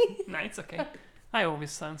 No, it's okay. I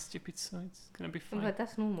always sound stupid, so it's gonna be fine. But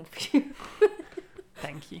that's normal for you.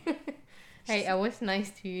 Thank you. Hey, I was nice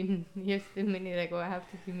to you just a minute ago. I have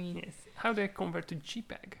to be mean. Yes. How do I convert to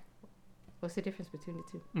JPEG? What's the difference between the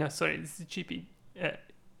two? No, sorry, this is JPG.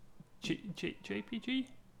 JPG?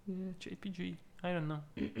 Yeah. JPG. I don't know.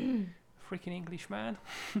 Freaking English, man.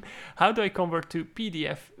 How do I convert to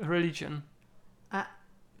PDF religion?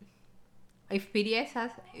 If PDF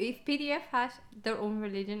has their own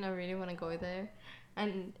religion, I really want to go there,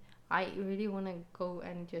 and I really want to go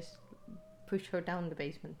and just push her down the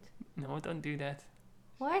basement. No, don't do that.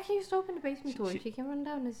 Why can't you just open the basement door? She can run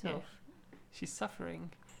down herself. She's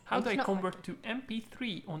suffering. How It's do I not convert to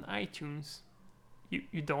MP3 on iTunes?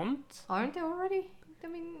 You don't? Aren't they already? I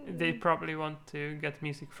mean, They probably want to get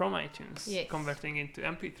music from iTunes, Yes. converting into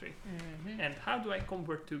MP3. Mhm. And how do I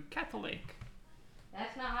convert to Catholic?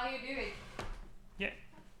 That's not how you do it.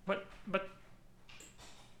 But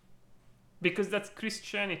because that's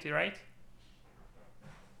Christianity, right?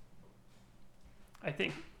 I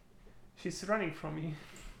think she's running from you.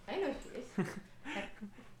 I know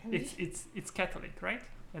she is. It's Catholic, right?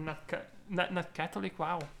 And not Catholic.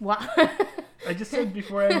 Wow. Wow. I just said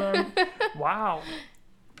before I learned. Wow.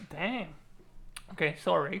 Damn. Okay,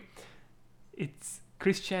 sorry. It's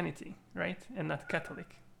Christianity, right? And not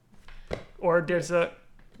Catholic. Or there's a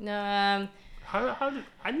No, how did,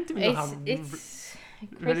 I didn't even know how it's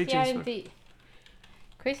religions were. Christianity.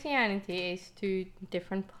 Christianity is two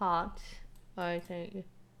different parts. I think.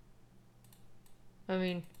 I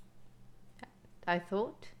mean, I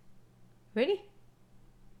thought. Really?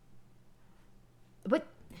 But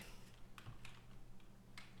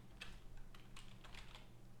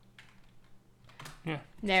Yeah.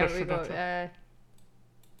 there search we for go. that one.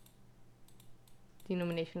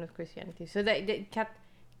 Denomination of Christianity. So the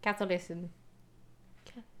Catholicism.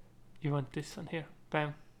 You want this one here?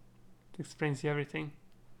 Bam. It explains you everything.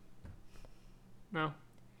 No.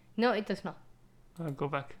 No, it does not. I'll go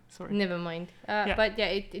back. Sorry. Never mind. Yeah. But yeah,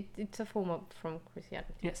 it's a form of from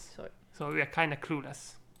Christianity. Yes. So So we are kind of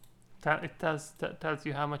clueless. It tells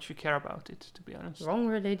you how much you care about it, to be honest. wrong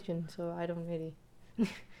religion. So I don't really.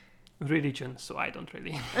 Religion, so I don't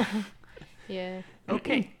really. Yeah.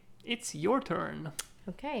 Okay, it's your turn.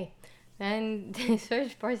 Okay. And the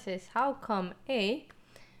search bar says, "How come A?"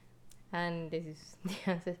 And this is the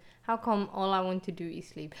answer. How come all I want to do is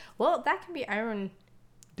sleep? Well, that can be iron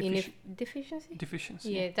deficiency.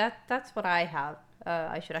 Deficiency. Yeah, that's what I have.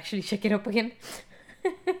 I should actually check it up again.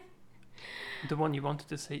 The one you wanted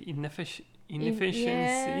to say inefficiency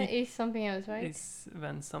Yeah, is something else, right? is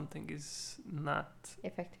when something is not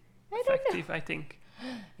Effective. I don't know. effective, I think.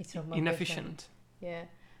 It's not my Inefficient. Yeah,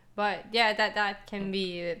 but yeah, that can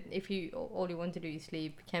be if you all you want to do is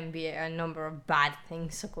sleep. Can be a number of bad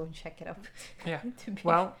things. So go and check it up. Yeah. To be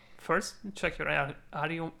Well, first check your iron.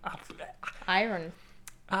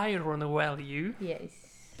 iron value. Yes.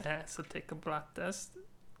 So take a blood test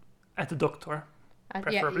at the doctor. Yeah,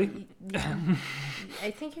 Preferably.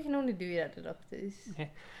 I think you can only do it at the doctor's.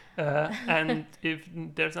 And if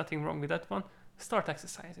there's nothing wrong with that one, start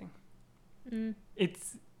exercising. Mm.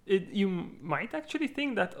 You might actually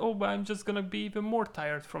think that, oh, but I'm just gonna be even more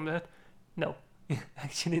tired from that. No,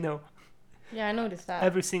 actually no. Yeah, I noticed that.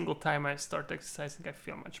 Every single time I start exercising, I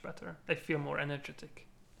feel much better. I feel more energetic.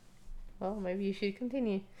 Well, maybe you should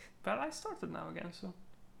continue. But I started now again, so.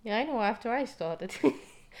 Yeah, I know. After I started.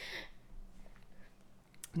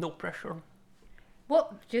 No pressure.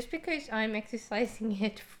 Well, just because I'm exercising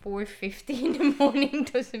at 4:50 in the morning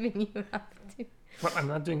doesn't mean you have to. Well, I'm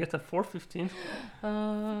not doing it at 4:15.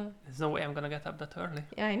 Uh, There's no way I'm gonna get up that early.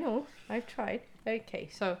 yeah, I know. I've tried. Okay,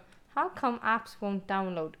 so how come apps won't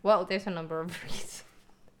download? Well, there's a number of reasons.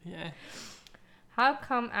 Yeah. How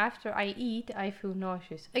come after I eat I feel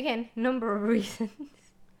nauseous? Again, number of reasons.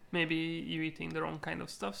 Maybe you eating the wrong kind of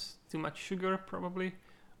stuffs, too much sugar probably,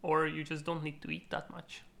 or you just don't need to eat that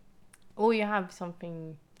much. Or you have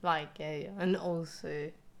something like an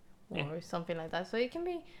ulcer or Yeah. something like that. So it can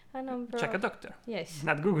be a number. Check a of... doctor, Yes.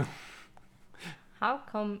 not Google. How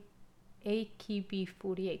come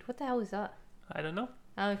AKB48? What the hell is that? I don't know.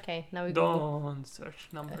 Okay, now we go. Don't search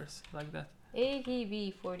numbers like that.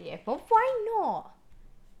 AKB48. But why not?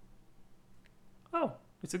 Oh,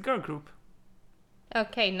 it's a girl group.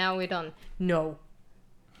 Okay, now we're done. No.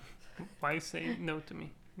 Why say no to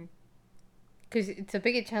me? Because it's a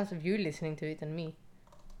bigger chance of you listening to it than me.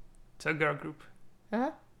 It's a girl group.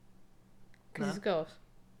 Huh? Because No. it's girls.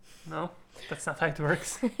 No, that's not how it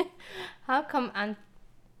works. How come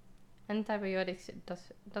antibiotics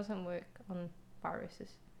doesn't work on viruses?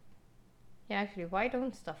 Yeah, actually, why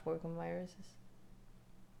don't stuff work on viruses?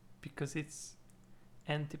 Because it's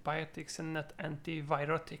antibiotics and not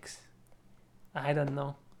antivirotics. I don't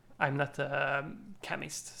know. I'm not a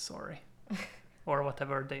chemist, sorry. Or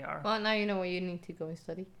whatever they are. Well, now you know what you need to go and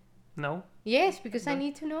study. No? Yes, because I No.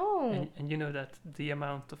 need to know. And you know that the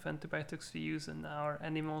amount of antibiotics we use in our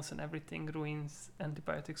animals and everything ruins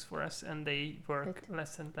antibiotics for us, and they work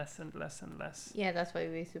less and less and less and less. Yeah, that's why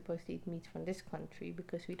we're supposed to eat meat from this country,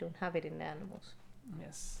 because we don't have it in the animals.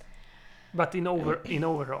 Yes. But in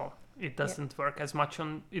overall, it doesn't work as much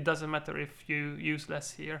on. It doesn't matter if you use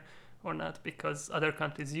less here or not, because other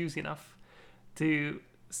countries use enough to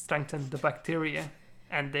strengthen the bacteria,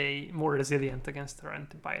 and they more resilient against our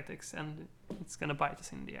antibiotics, and it's gonna bite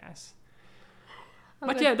us in the ass.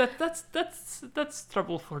 But Okay. yeah, that's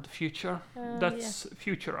trouble for the future. That's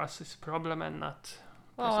future us's problem, and not.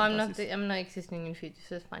 Well, present us's. I'm not existing in future,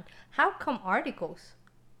 so it's fine. How come articles?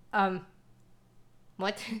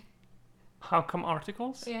 What? How come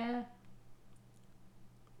articles? Yeah.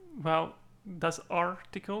 Well, does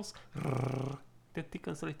articles? That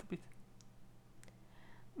tickles a little bit.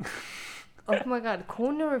 Oh my god,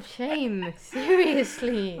 corner of shame.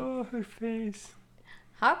 Seriously. Oh, her face.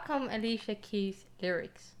 How come Alicia Keys'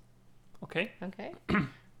 lyrics? Okay. Okay.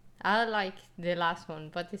 I like the last one,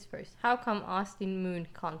 but this first. How come Austin Moon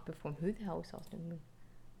can't perform? Who the hell is Austin Moon?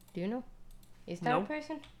 Do you know? Is that No. a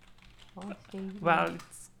person? Austin Moon. Well,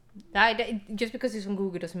 it's Just because it's on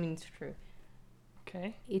Google doesn't mean it's true.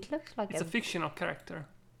 okay. It looks like It's a fictional character.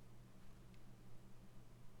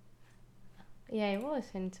 Yeah, it was.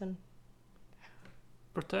 And it's on...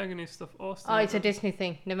 Protagonist of Austin. Oh, it's a Disney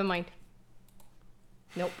thing. Never mind.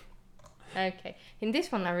 Nope. Okay. In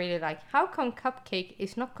this one, I really like. How come cupcake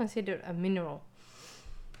is not considered a mineral?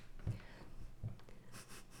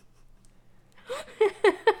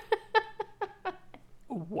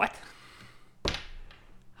 What?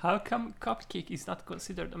 How come cupcake is not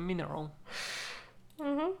considered a mineral?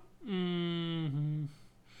 Mm-hmm.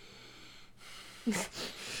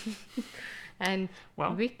 And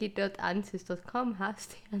Well, wiki.answers.com has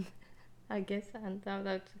the answer. I guess, and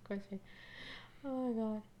that's the question. Oh my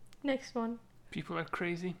god. Next one. people are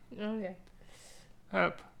crazy. Okay.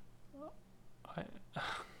 Help.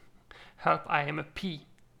 Help, I am a P.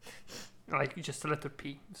 Like just a letter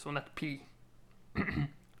P, so not P.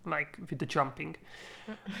 Like with the jumping.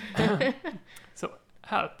 So,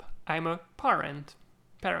 help, I'm a parent.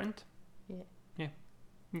 Parent? Yeah. Yeah.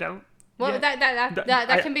 No. Well, yeah.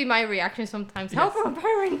 that can be my reaction sometimes. Help, I'm a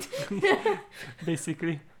parent!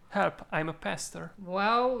 Basically, help, I'm a pastor.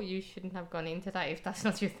 Well, you shouldn't have gone into that if that's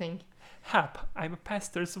not your thing. Help, I'm a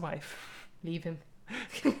pastor's wife. Leave him.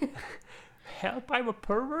 Help, I'm a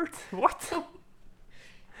pervert? What?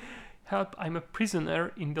 Help, I'm a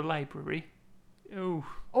prisoner in the library. Oh.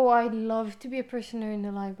 Oh, I'd love to be a prisoner in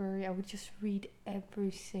the library. I would just read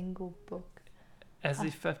every single book. As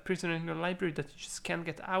if a prisoner in the library that you just can't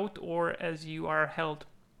get out, or as you are held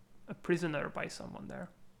a prisoner by someone there.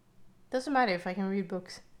 Doesn't matter if I can read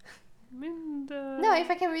books. No,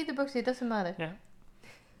 if I can read the books, it doesn't matter. Yeah.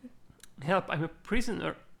 Help, I'm a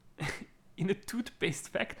prisoner in a toothpaste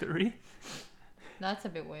factory. That's a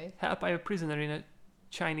bit weird. Help, I'm a prisoner in a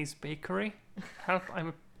Chinese bakery. Help, I'm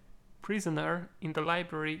a prisoner in the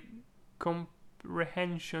library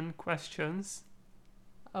comprehension questions.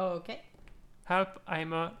 Oh, okay. Help,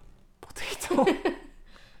 I'm a potato.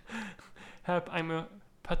 Help, I'm a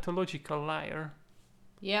pathological liar.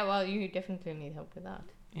 Yeah, well, you definitely need help with that.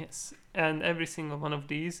 Yes, and every single one of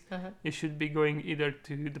these, you should be going either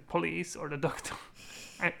to the police or the doctor,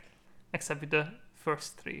 except with the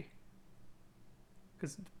first three.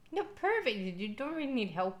 Because No, perfect. You don't really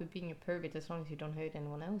need help with being a pervert as long as you don't hurt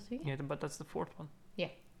anyone else, do you? yeah, but that's the fourth one.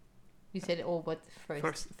 You said all but the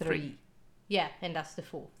first three. Yeah, and that's the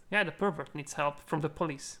fourth. Yeah, the pervert needs help from the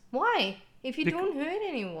police. Why? If you don't hurt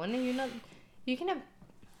anyone, and you're not, you can have.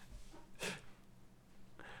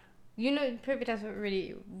 You know, pervert has a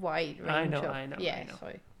really wide range. I know. Yeah,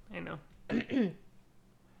 sorry. I know.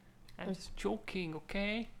 I'm just joking,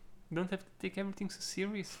 okay? You don't have to take everything so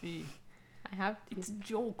seriously. I have to. It's a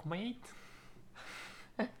joke, mate.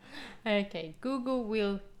 Okay, Google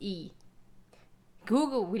will eat.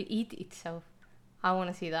 Google will eat itself. I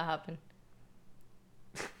want to see that happen.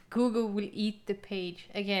 Google will eat the page.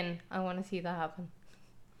 Again, I want to see that happen.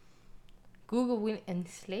 Google will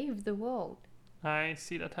enslave the world. I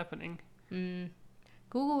see that happening.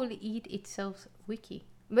 Google will eat itself's wiki.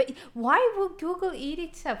 But why would Google eat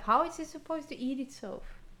itself? How is it supposed to eat itself?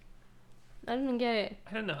 I don't get it.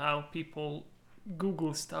 I don't know how people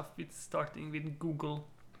Google stuff with starting with Google.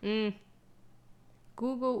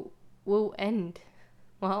 Google will end.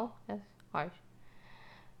 Well, that's harsh.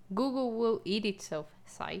 Google will eat itself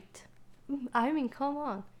site. I mean, come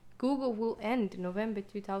on. Google will end November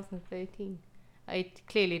 2013. It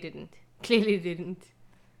clearly didn't.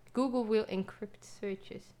 Google will encrypt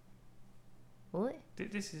searches. What?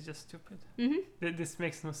 This is just stupid. This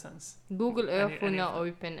makes no sense. Google Earth will not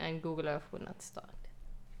open and Google Earth will not start.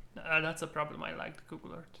 That's a problem. I liked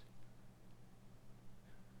Google Earth.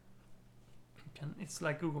 It's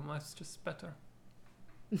like Google Maps, just better.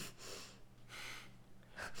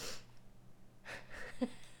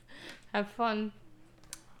 Have fun.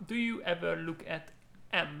 Do you ever look at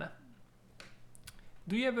M?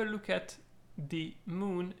 Do you ever look at the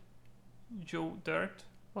moon, Joe Dirt?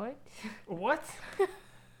 What? What?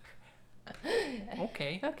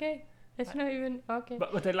 Okay. Okay. It's not even okay.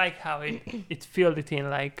 But I like how it filled it in,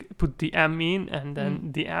 like put the M in and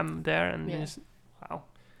then the M there and then just, wow.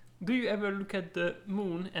 Do you ever look at the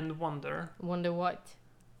moon and wonder? Wonder what?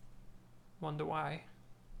 Wonder why?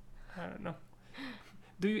 I don't know.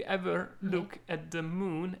 Do you ever look at the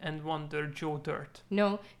moon and wonder, Joe Dirt?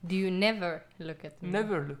 No. Do you never look at the moon?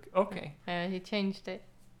 Never look. Okay. He changed it.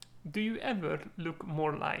 Do you ever look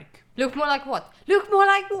more like? Look more like what? Look more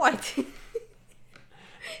like what?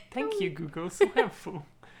 Thank you, Google. So helpful.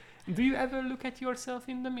 Do you ever look at yourself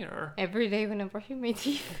in the mirror? Every day when I'm brushing my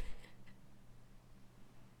teeth.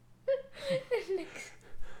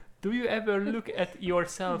 Do you ever look at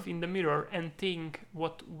yourself in the mirror and think,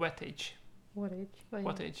 what wattage?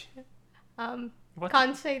 Wattage. What?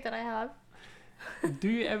 Can't say that I have. Do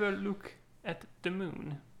you ever look at the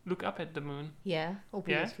moon? Look up at the moon? Yeah,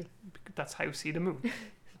 obviously. Yeah? That's how you see the moon.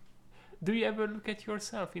 Do you ever look at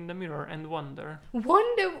yourself in the mirror and wonder?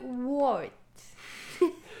 Wonder what?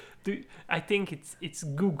 I think it's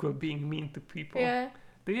Google being mean to people. Yeah.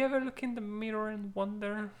 Do you ever look in the mirror and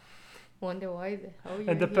wonder? Wonder why the hell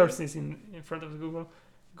you're And the here? person is in front of Google.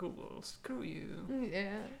 Google, screw you.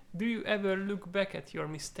 Yeah. Do you ever look back at your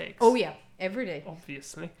mistakes? Oh yeah, every day.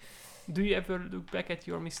 Obviously. Do you ever look back at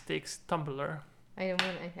your mistakes, Tumblr? I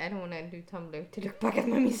don't want to do Tumblr to look back at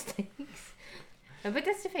my mistakes. But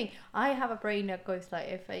that's the thing. I have a brain that goes like,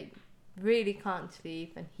 if I really can't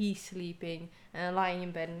sleep and he's sleeping and I'm lying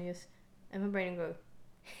in bed and my brain will go,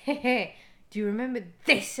 hey, do you remember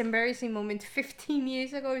this embarrassing moment 15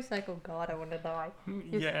 years ago? It's like, oh God, I want to die.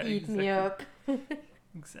 Just eat me up.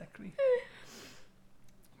 Exactly.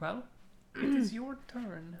 Well, it is your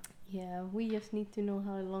turn. Yeah, we just need to know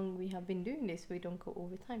how long we have been doing this so we don't go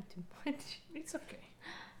over time too much. It's okay.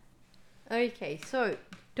 Okay, so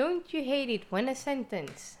don't you hate it when a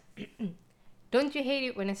sentence don't you hate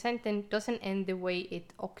it when a sentence doesn't end the way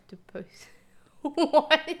it octopus?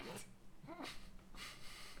 What?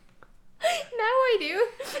 Now I do.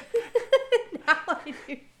 Now I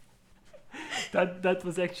do. That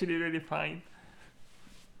was actually really fine.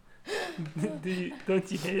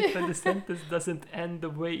 Don't you hate when the sentence doesn't end the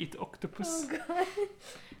way it octopus? Oh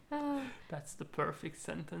God. That's the perfect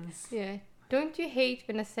sentence. Yeah. Don't you hate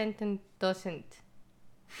when a sentence doesn't?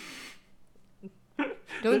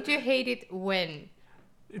 Don't you hate it when?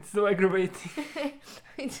 It's so aggravating.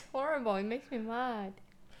 It's horrible. It makes me mad.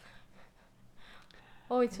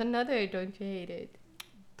 Oh, it's another don't you hate it.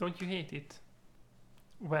 Don't you hate it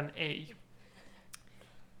when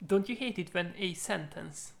Don't you hate it when a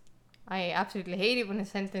sentence? I absolutely hate it when a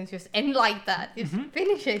sentence just ends like that. Just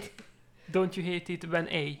finish it. Don't you hate it when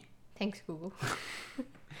Thanks, Google.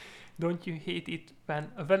 Don't you hate it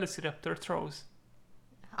when a velociraptor throws?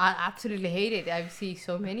 I absolutely hate it. I see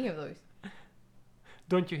so many of those.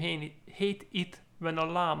 Don't you hate it when a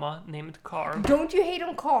llama named Carl? Don't you hate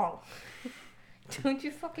on Carl? Don't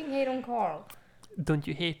you fucking hate on Carl? Don't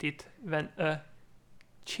you hate it when a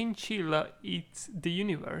chinchilla eats the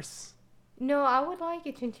universe? No, I would like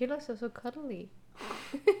it. Chinchillas are so cuddly.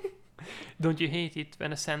 Don't you hate it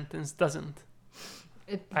when a sentence doesn't?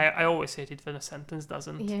 I always hate it when a sentence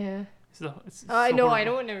doesn't. Yeah. It's I so know, horrible. I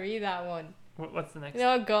don't want to read that one. What's the next?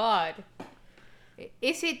 Oh, God.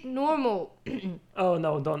 Is it normal? Oh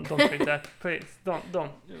no! Don't read that, please.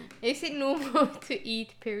 Don't. Is it normal to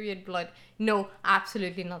eat period blood? No,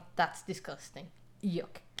 absolutely not. That's disgusting.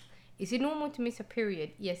 Yuck. Is it normal to miss a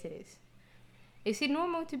period? Yes, it is. Is it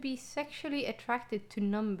normal to be sexually attracted to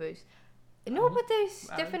numbers? No, but there's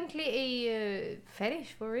definitely a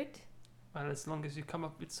fetish for it. Well, as long as you come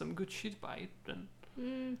up with some good shit by it,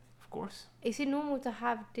 then of course. Is it normal to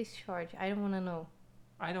have discharge? I don't want to know.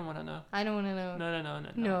 I don't want to know. I don't want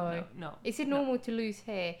to know. No. Is it normal to lose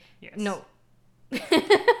hair? Yes. No.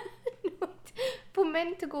 For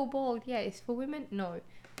men to go bald, yes. For women, no.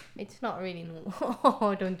 It's not really normal.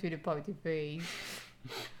 Oh, don't do the party face.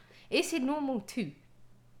 Is it normal too?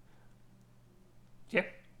 Yeah.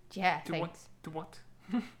 Yeah, To thanks. what?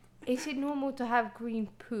 Is it normal to have green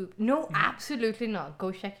poop? No, absolutely not.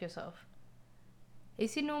 Go check yourself.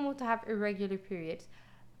 Is it normal to have irregular periods?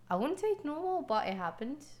 I wouldn't say it's normal, but it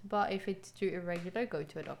happens. But if it's too irregular, go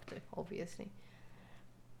to a doctor, obviously.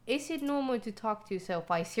 Is it normal to talk to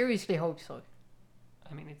yourself? I seriously hope so.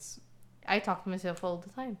 I mean, it's... I talk to myself all the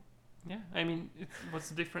time. Yeah, I mean, what's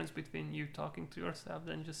the difference between you talking to yourself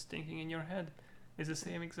and just thinking in your head? It's the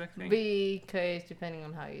same exact thing. Because depending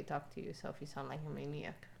on how you talk to yourself, you sound like a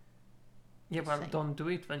maniac. Yeah, Just well, saying. don't do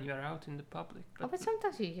it when you're out in the public. But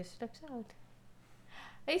sometimes you just slips out.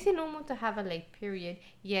 Is it normal to have a late period?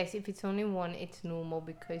 Yes, if it's only one, it's normal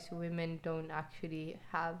because women don't actually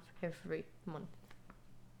have every month.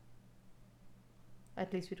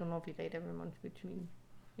 At least we don't ovulate every month, which means,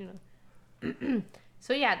 you know.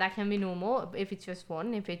 So yeah, that can be normal if it's just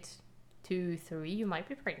one. If it's 2, 3, you might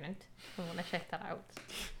be pregnant. I want to check that out.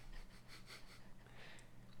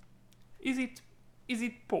 Is it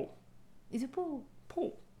po? Is it po?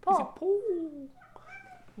 Po. Po. Is it po?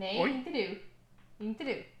 Nej, Oj. inte du. Inte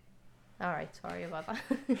du. Alright, sorry about that.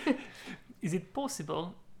 Is it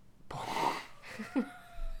possible?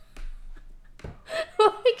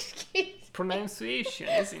 Excuse Pronunciation,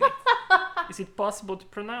 isn't it? Is it possible to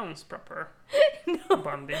pronounce proper? No.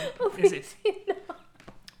 Bundy? Is it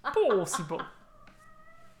possible?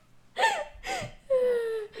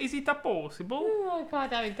 Is it a possible? Oh god,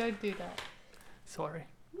 David, don't do that. Sorry.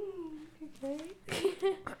 Okay.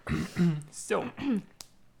 So,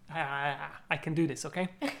 I can do this, okay?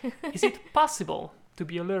 Is it possible to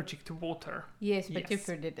be allergic to water? Yes, but Yes.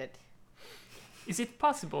 you predid it. Is it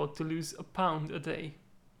possible to lose a pound a day?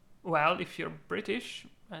 Well, if you're British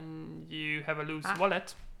and you have a loose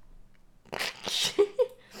wallet.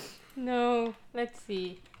 No, let's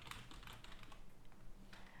see.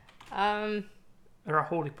 Or a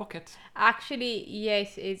holy pocket. Actually,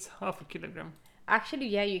 yes, It's half a kilogram. actually,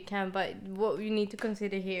 yeah, you can, but what you need to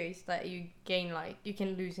consider here is that you gain, like, you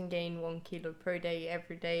can lose and gain 1 kilo per day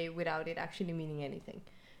every day without it actually meaning anything.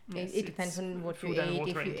 Yes, It depends it's on what you food and ate,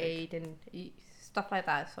 if water you intake. ate, and stuff like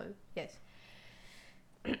that, so, yes.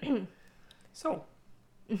 So,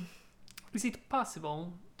 is it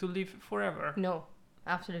possible to live forever No,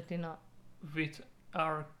 absolutely not. with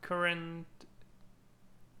our current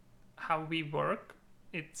how we work?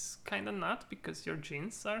 It's kind of not, because your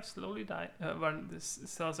genes are slowly dying. Well, the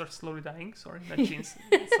cells are slowly dying. Sorry, not genes.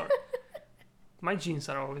 Sorry, my genes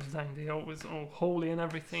are always dying. They're always all holy and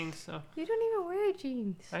everything. So You don't even wear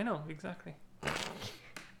jeans. I know exactly.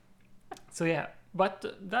 So yeah, but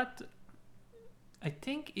that I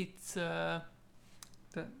think it's the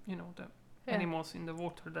Yeah. animals in the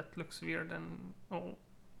water that looks weird and all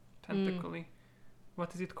tentacly.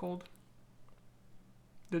 What is it called?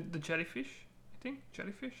 The jellyfish, I think.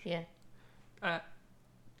 Jellyfish. Yeah.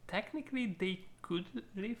 Technically, they could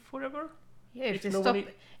live forever. Yeah, if If they no stop, one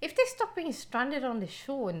if they stop being stranded on the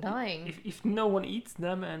shore and dying. If no one eats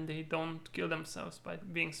them and they don't kill themselves by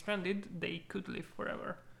being stranded, they could live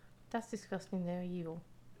forever. That's disgusting. They're evil.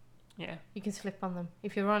 Yeah. You can slip on them.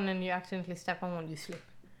 If you run and you accidentally step on one, you slip.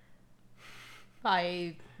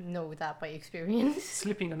 I know that by experience.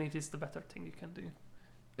 Slipping on it is the better thing you can do.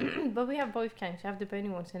 But we have both kinds. You have the bony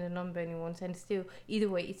ones and the non-bony ones, and still, either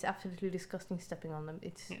way, it's absolutely disgusting stepping on them.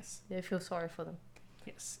 Yes. I feel sorry for them.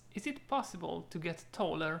 Yes. Is it possible to get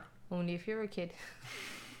taller? Only if you're a kid.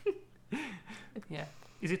 Yeah.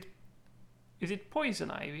 Is it poison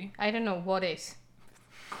ivy? I don't know what is.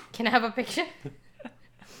 Can I have a picture?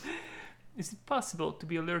 Is it possible to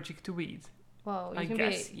be allergic to weed? Well, you I can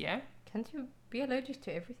guess, yeah. Can't you be allergic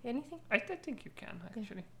to anything? I think you can,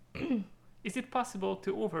 actually. Is it possible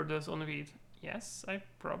to overdose on weed? Yes,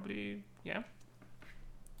 yeah.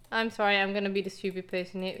 I'm sorry, I'm gonna be the stupid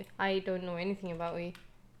person here. I don't know anything about weed.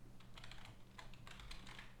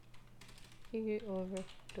 You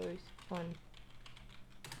overdose on.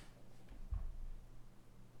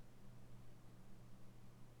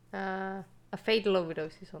 A fatal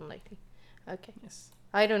overdose is unlikely. Okay. Yes.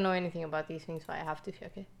 I don't know anything about these things, so I have to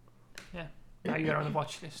check it. Yeah. Now you're on the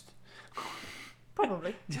watch list.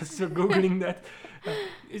 Probably. Just for googling that.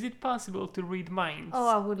 Is it possible to read minds? Oh,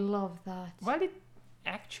 I would love that. Well, it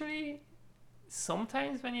actually,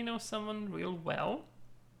 sometimes when you know someone real well,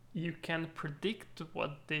 you can predict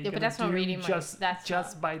what they're but gonna that's do not reading minds. That's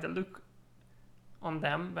just by the look on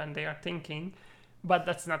them when they are thinking. But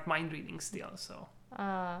that's not mind reading still, so.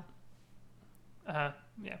 Yeah.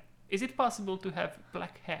 Is it possible to have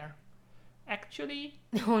black hair? Actually,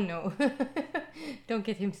 Oh no. Don't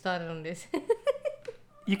get him started on this.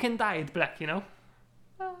 you can dye it black, you know?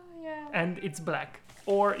 Oh, yeah. And it's black.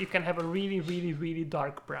 Or you can have a really, really, really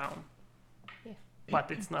dark brown. Yeah.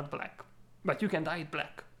 But it's not black. But you can dye it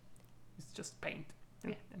black. It's just paint.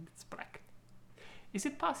 Yeah. And it's black. Is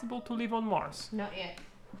it possible to live on Mars? Not yet.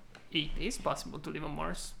 It is possible to live on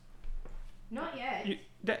Mars. Not yet.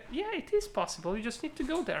 Yeah, it is possible. You just need to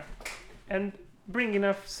go there. And bring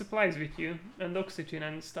enough supplies with you. And oxygen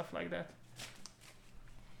and stuff like that.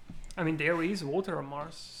 I mean, there is water on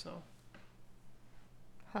Mars, so...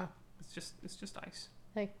 Huh. It's just ice,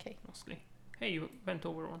 Okay. mostly. Hey, you went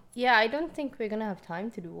over one. Yeah, I don't think we're gonna have time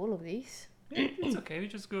to do all of these. It's okay. We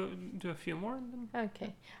just go do a few more and then.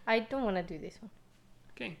 Okay. I don't want to do this one.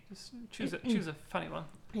 Okay, just choose a funny one.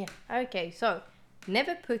 Yeah. Okay, so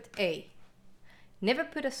never put a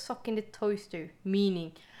sock in the toaster.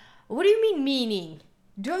 Meaning, what do you mean meaning?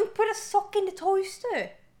 Don't put a sock in the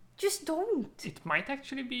toaster. Just don't. It might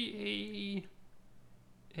actually be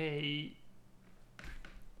a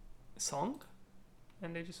song,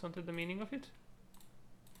 and they just wanted the meaning of it.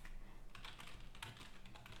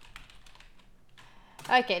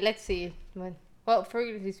 Okay, let's see. Well,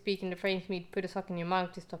 figuratively speaking, the phrase means put a sock in your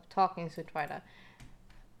mouth to stop talking, so try that.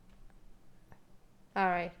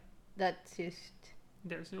 Alright, that's just...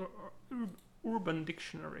 There's Urban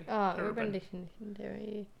Dictionary. Urban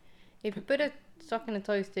Dictionary. If you put a sock in a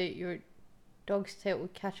toaster, your dog's tail will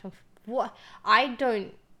catch on... What? I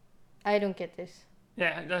don't get this.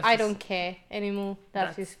 Yeah, I don't care anymore.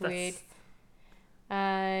 That's just weird.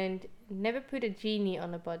 And never put a genie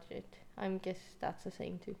on a budget. I guess that's the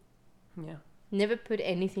same too. Yeah. Never put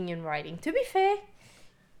anything in writing. To be fair,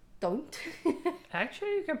 don't.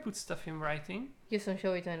 Actually, you can put stuff in writing. Just don't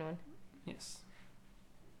show it to anyone. Yes.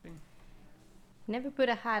 Never put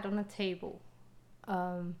a hat on a table.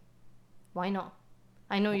 Why not?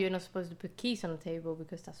 I know you're not supposed to put keys on a table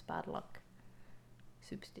because that's bad luck.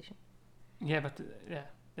 Superstition. Yeah, but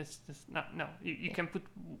it's no. You can put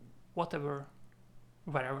whatever,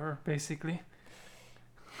 wherever, basically.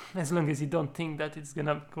 As long as you don't think that it's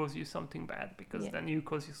gonna cause you something bad, because then you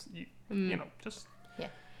cause you know, just... Yeah.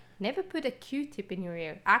 Never put a Q-tip in your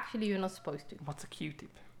ear. Actually, you're not supposed to. What's a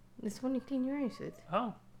Q-tip? It's when you clean your ears with.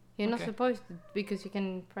 Oh. You're not supposed to, because you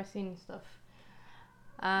can press in stuff.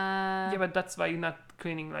 Yeah, but that's why you're not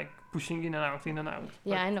cleaning, like pushing in and out.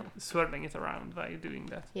 Yeah, I know. Swirling it around while you're doing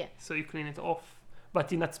that. Yeah. So you clean it off,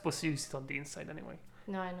 but you're not supposed to use it on the inside anyway.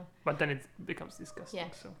 No, I know. But then it becomes disgusting. Yeah.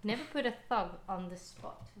 So. Never put a thug on the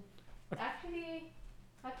spot. Okay. Actually,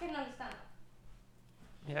 I can understand.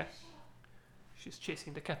 Yeah. She's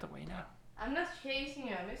chasing the cat away now. I'm not chasing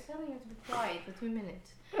you. I'm just telling you to be quiet for 2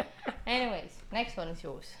 minutes. Anyways, next one is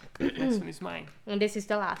yours. Next one is mine. And this is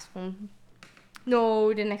the last one.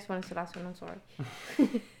 No, the next one is the last one. I'm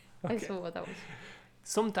sorry. I saw what that was.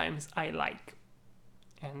 Sometimes I like,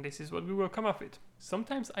 and this is what we will come up with.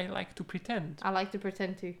 Sometimes I like to pretend. I like to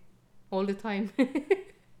pretend to. All the time.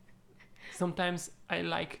 Sometimes I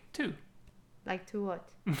like to. Like to what?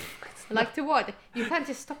 Like to what? You can't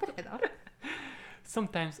just stop it like that.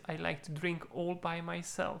 Sometimes I like to drink all by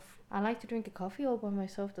myself. I like to drink a coffee all by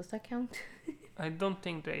myself. Does that count? I don't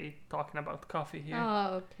think they're talking about coffee here.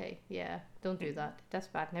 Oh, okay. Yeah. Don't do that. That's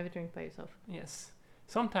bad. Never drink by yourself. Yes.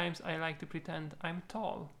 Sometimes I like to pretend I'm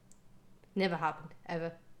tall. Never happened.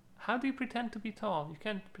 Ever. How do you pretend to be tall? You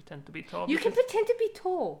can't pretend to be tall. You can pretend to be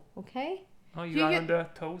tall, okay? Oh, you are on the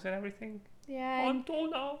toes and everything? Yeah. I'm tall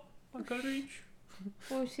now. I can reach.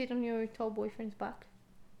 Or sit on your tall boyfriend's back.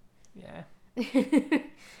 Yeah.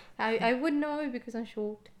 I would know because I'm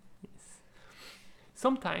short. Yes.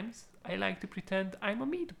 Sometimes I like to pretend I'm a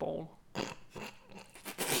meatball.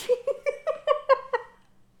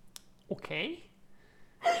 Okay,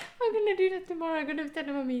 I'm gonna do that tomorrow. I'm gonna pretend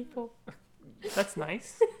I'm a meatball. that's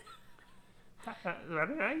nice.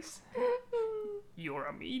 Very nice. You're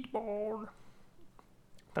a meatball.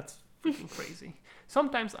 That's freaking crazy.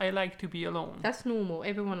 Sometimes I like to be alone. That's normal.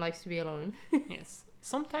 Everyone likes to be alone. Yes.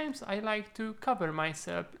 Sometimes I like to cover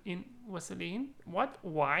myself in Vaseline. What?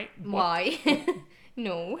 Why? What? Why?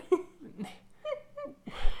 No.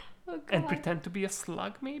 Oh, And God. pretend to be a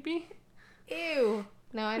slug, maybe? Ew.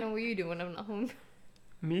 Now I know what you do when I'm not home.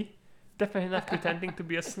 Me? Definitely not pretending to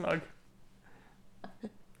be a slug.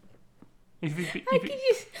 If it be, I if can it-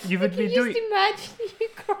 just, you would I be can doing. just imagine you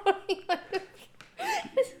crawling on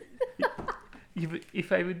the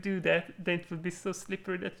If I would do that, then it would be so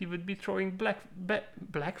slippery that you would be throwing black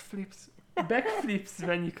flips, backflips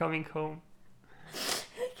when you're coming home.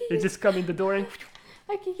 You just come in the door and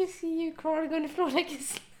I can just see you crawling on the floor like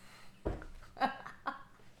a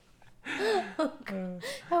Oh, God.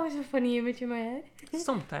 That was a funny image in my head.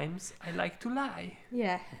 sometimes I like to lie.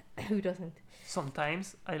 Yeah, who doesn't?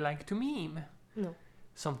 Sometimes I like to meme. No.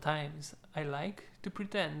 Sometimes I like to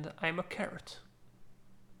pretend I'm a carrot.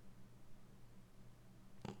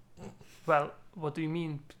 Well, what do you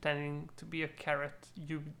mean pretending to be a carrot?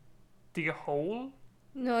 You dig a hole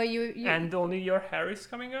No, you and only your hair is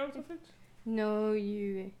coming out of it? No,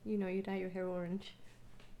 you dye your hair orange.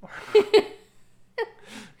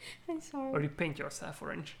 I'm sorry. Or you paint yourself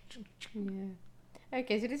orange? Yeah.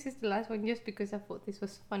 Okay, so this is the last one just because I thought this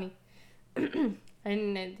was funny.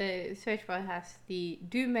 And the search bar has the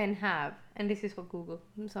do men have, and this is what Google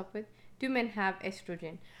comes up with. Do men have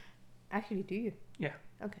estrogen? Actually, do you? Yeah.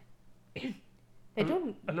 Okay. They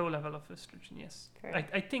don't. A low level of estrogen, yes.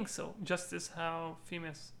 Correct. I think so. Just as how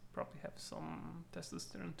females probably have some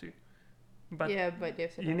testosterone too. But Yeah, but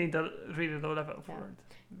there's you need a really low level for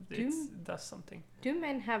Yeah. it. It does something. Do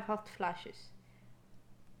men have hot flashes?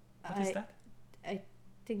 What is that? I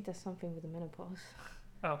think that's something with the menopause.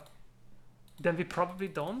 Oh. Then we probably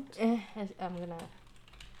don't.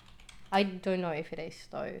 I don't know if it is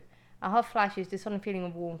though. A hot flash is the sudden feeling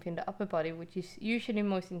of warmth in the upper body, which is usually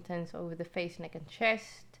most intense over the face, neck, and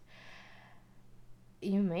chest.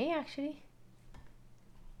 You may actually.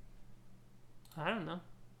 I don't know.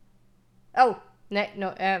 Oh,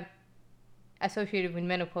 no. Associated with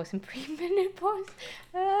menopause and premenopause.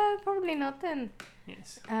 Probably not then.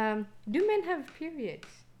 Yes. Do men have periods?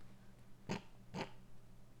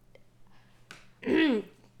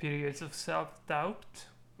 Periods of self-doubt.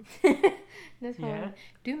 That's Yeah. yeah.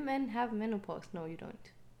 Do men have menopause? No, you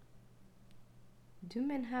don't. Do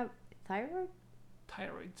men have thyroid?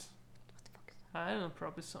 Thyroids. What the fuck is I don't know,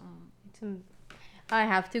 probably some... I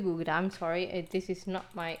have to Google that. I'm sorry. This is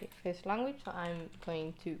not my first language, so I'm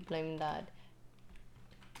going to blame that.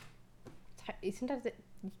 Isn't that the...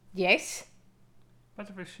 Yes?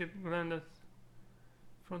 Butterfly ship landed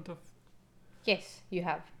front of... Yes, you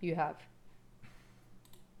have. You have.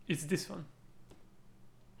 It's this one.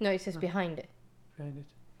 No, it says behind it. Behind it.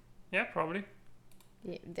 Yeah, probably.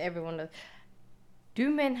 Yeah, everyone does. Do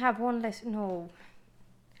men have one less... No.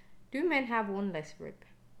 Do men have one less rib?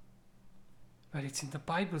 But it's in the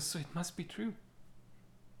Bible, so it must be true.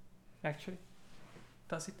 Actually.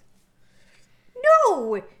 Does it?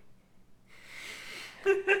 No!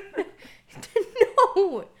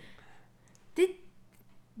 No!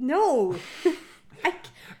 No!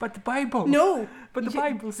 But the Bible! No! But the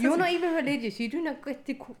Bible says You're it. not even religious. You do not get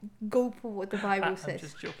to go for what the Bible I'm says.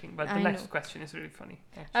 just joking, but the I next know. question is really funny.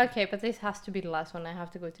 Actually. Okay, but this has to be the last one. I have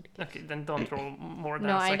to go to the kids. Okay, then don't roll more than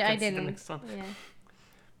No, so I I can see didn't. the next one. Yeah.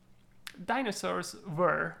 Dinosaurs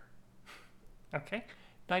were... Okay.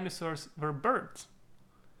 Dinosaurs were birds.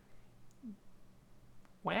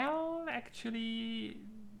 Well, actually,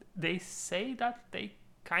 they say that they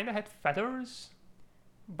kind of had feathers,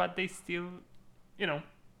 but they still,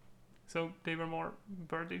 so they were more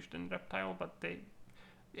birdish than reptile, but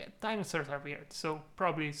dinosaurs are weird. So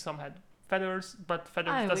probably some had feathers, but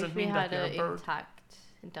feathers I doesn't wish we mean that had they're a an bird. intact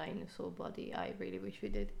dinosaur body. I really wish we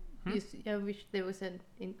did. Hmm? I wish there was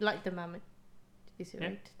like the mammoth. Is it Yeah.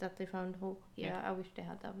 right that they found whole? Yeah, I wish they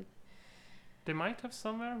had that. They might have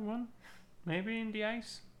somewhere one, maybe in the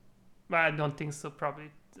ice. But I don't think so.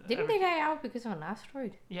 Probably. Didn't they die out because of an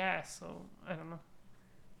asteroid? Yeah, so I don't know.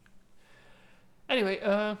 Anyway,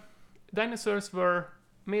 dinosaurs were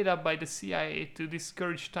made up by the CIA to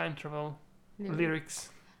discourage time travel lyrics.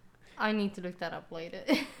 I need to look that up later.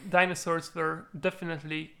 Dinosaurs were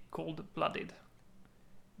definitely cold-blooded.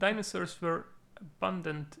 Dinosaurs were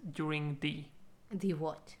abundant during the... The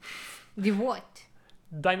what? The what?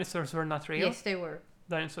 Dinosaurs were not real. Yes, they were.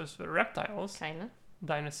 Dinosaurs were reptiles. Kinda.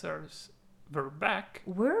 Dinosaurs were back.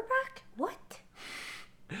 We're back? What?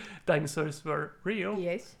 Dinosaurs were real.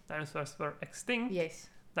 Yes. Dinosaurs were extinct. Yes.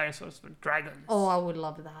 Dinosaurs were dragons. Oh, I would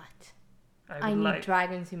love that. I need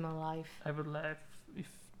dragons in my life. I would love if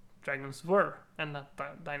dragons were, and not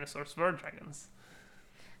dinosaurs were dragons.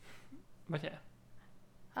 But yeah.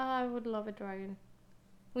 I would love a dragon.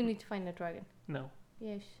 We need to find a dragon. No.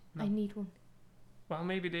 Yes, No. I need one. Well,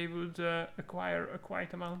 maybe they would acquire a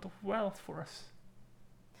quite amount of wealth for us.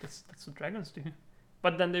 That's what dragons do.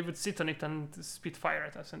 But then they would sit on it and spit fire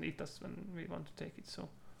at us and eat us when we want to take it. So,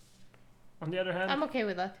 on the other hand, I'm okay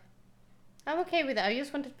with that. I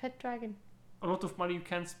just want a pet dragon. a lot of money you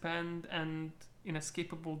can spend and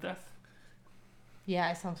inescapable death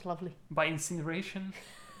Yeah, it sounds lovely. by incineration.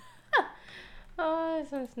 Oh, that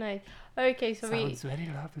sounds nice. Okay, so Sounds very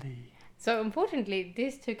lovely. So importantly,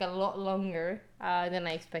 this took a lot longer than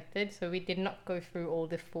I expected. So we did not go through all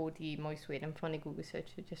the 40 most weird and funny Google search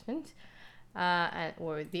suggestions,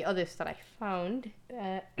 or the others that I found.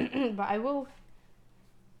 But I will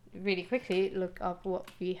really quickly look up what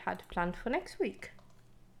we had planned for next week,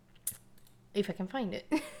 if I can find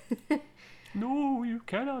it. No, you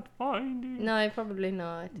cannot find it. No, probably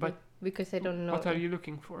not. But because I don't know. What are you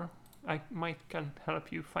looking for? I can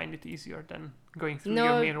help you find it easier than going through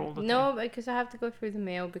your mail all the time. No, because I have to go through the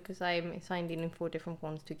mail because I'm signed in 4 different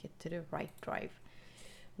ones to get to the right drive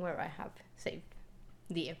where I have saved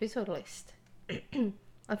the episode list. I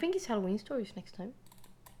think it's Halloween stories next time.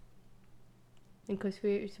 Because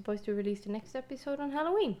we're supposed to release the next episode on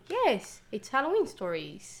Halloween. Yes, it's Halloween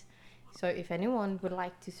stories. So if anyone would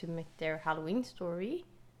like to submit their Halloween story,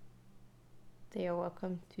 they are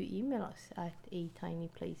welcome to email us at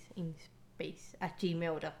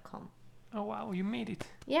atinyplaceinspace@gmail.com. Oh wow, you made it.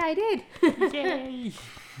 Yeah, I did. Yay!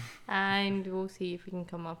 And we'll see if we can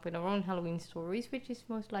come up with our own Halloween stories, which is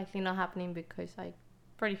most likely not happening because I'm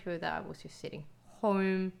pretty sure that I was just sitting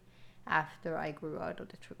home after I grew out of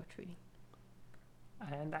the trick-or-treating.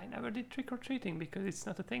 And I never did trick-or-treating because it's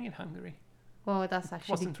not a thing in Hungary. Well, that's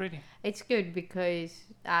actually... Wasn't really. It's good because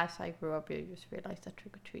as I grew up, I just realized that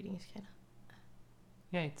trick-or-treating is kind of...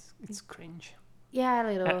 Yeah, it's cringe. Yeah, a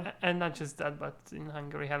little. And not just that, but in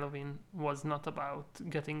Hungary, Halloween was not about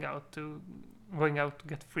going out to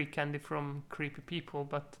get free candy from creepy people,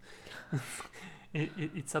 but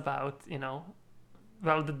it's about,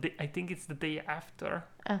 well, I think it's the day after,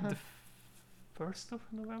 the 1st of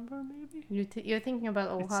November, maybe? You're thinking about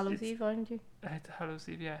All Hallows Eve, aren't you? At Hallows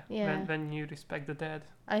Eve, yeah. Yeah. When you respect the dead.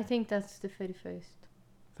 I think that's the 31st.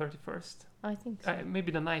 31st? I think so.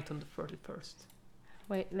 Maybe the night on the 31st.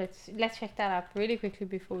 Wait, let's check that up really quickly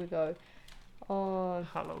before we go. Oh,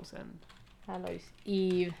 Hallows End. Hallows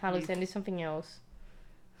Eve. Hallows End is something else.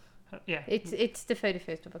 Yeah. It's the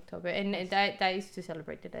 31st of October, and that is to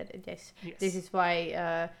celebrate the dead. Yes. This is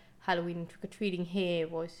why Halloween trick-or-treating here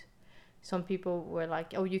was. Some people were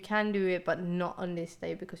like, "Oh, you can do it, but not on this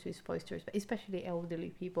day because we're supposed to respect." Especially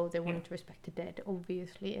elderly people, they wanted to respect the dead,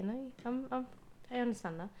 obviously, and I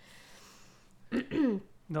understand that.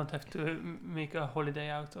 Don't have to make a holiday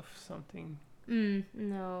out of something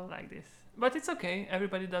no. like this. But it's okay.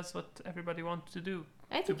 Everybody does what everybody wants to do.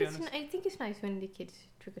 I think it's nice when the kids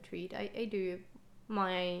trick or treat. I do.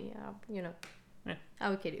 My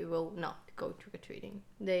our kid will not go trick or treating.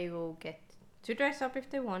 They will get to dress up if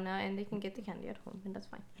they wanna, and they can get the candy at home, and that's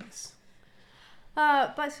fine. Yes.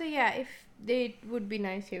 But so yeah, if it would be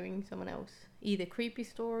nice hearing someone else, either creepy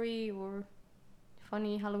story or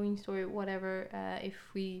funny Halloween story, whatever.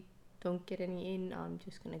 If we don't get any in, I'm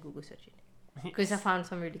just gonna Google search it because I found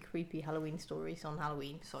some really creepy Halloween stories on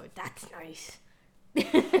Halloween, so that's nice.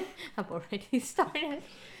 I've already started.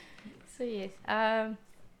 So yes,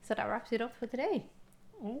 so that wraps it up for today.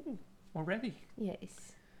 Oh, already?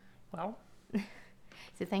 Yes. Wow.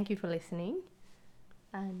 So thank you for listening,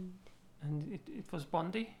 and it was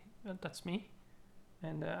Bondi. That's me,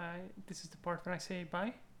 and this is the part where I say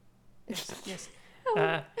bye. Yes.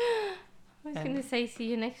 I was going to say see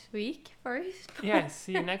you next week first. Yeah,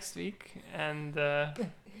 see you next week, and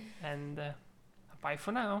bye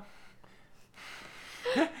for now.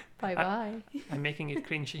 Bye bye. I'm making it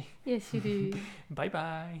cringy. Yes, you do. Bye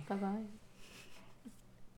bye. Bye bye.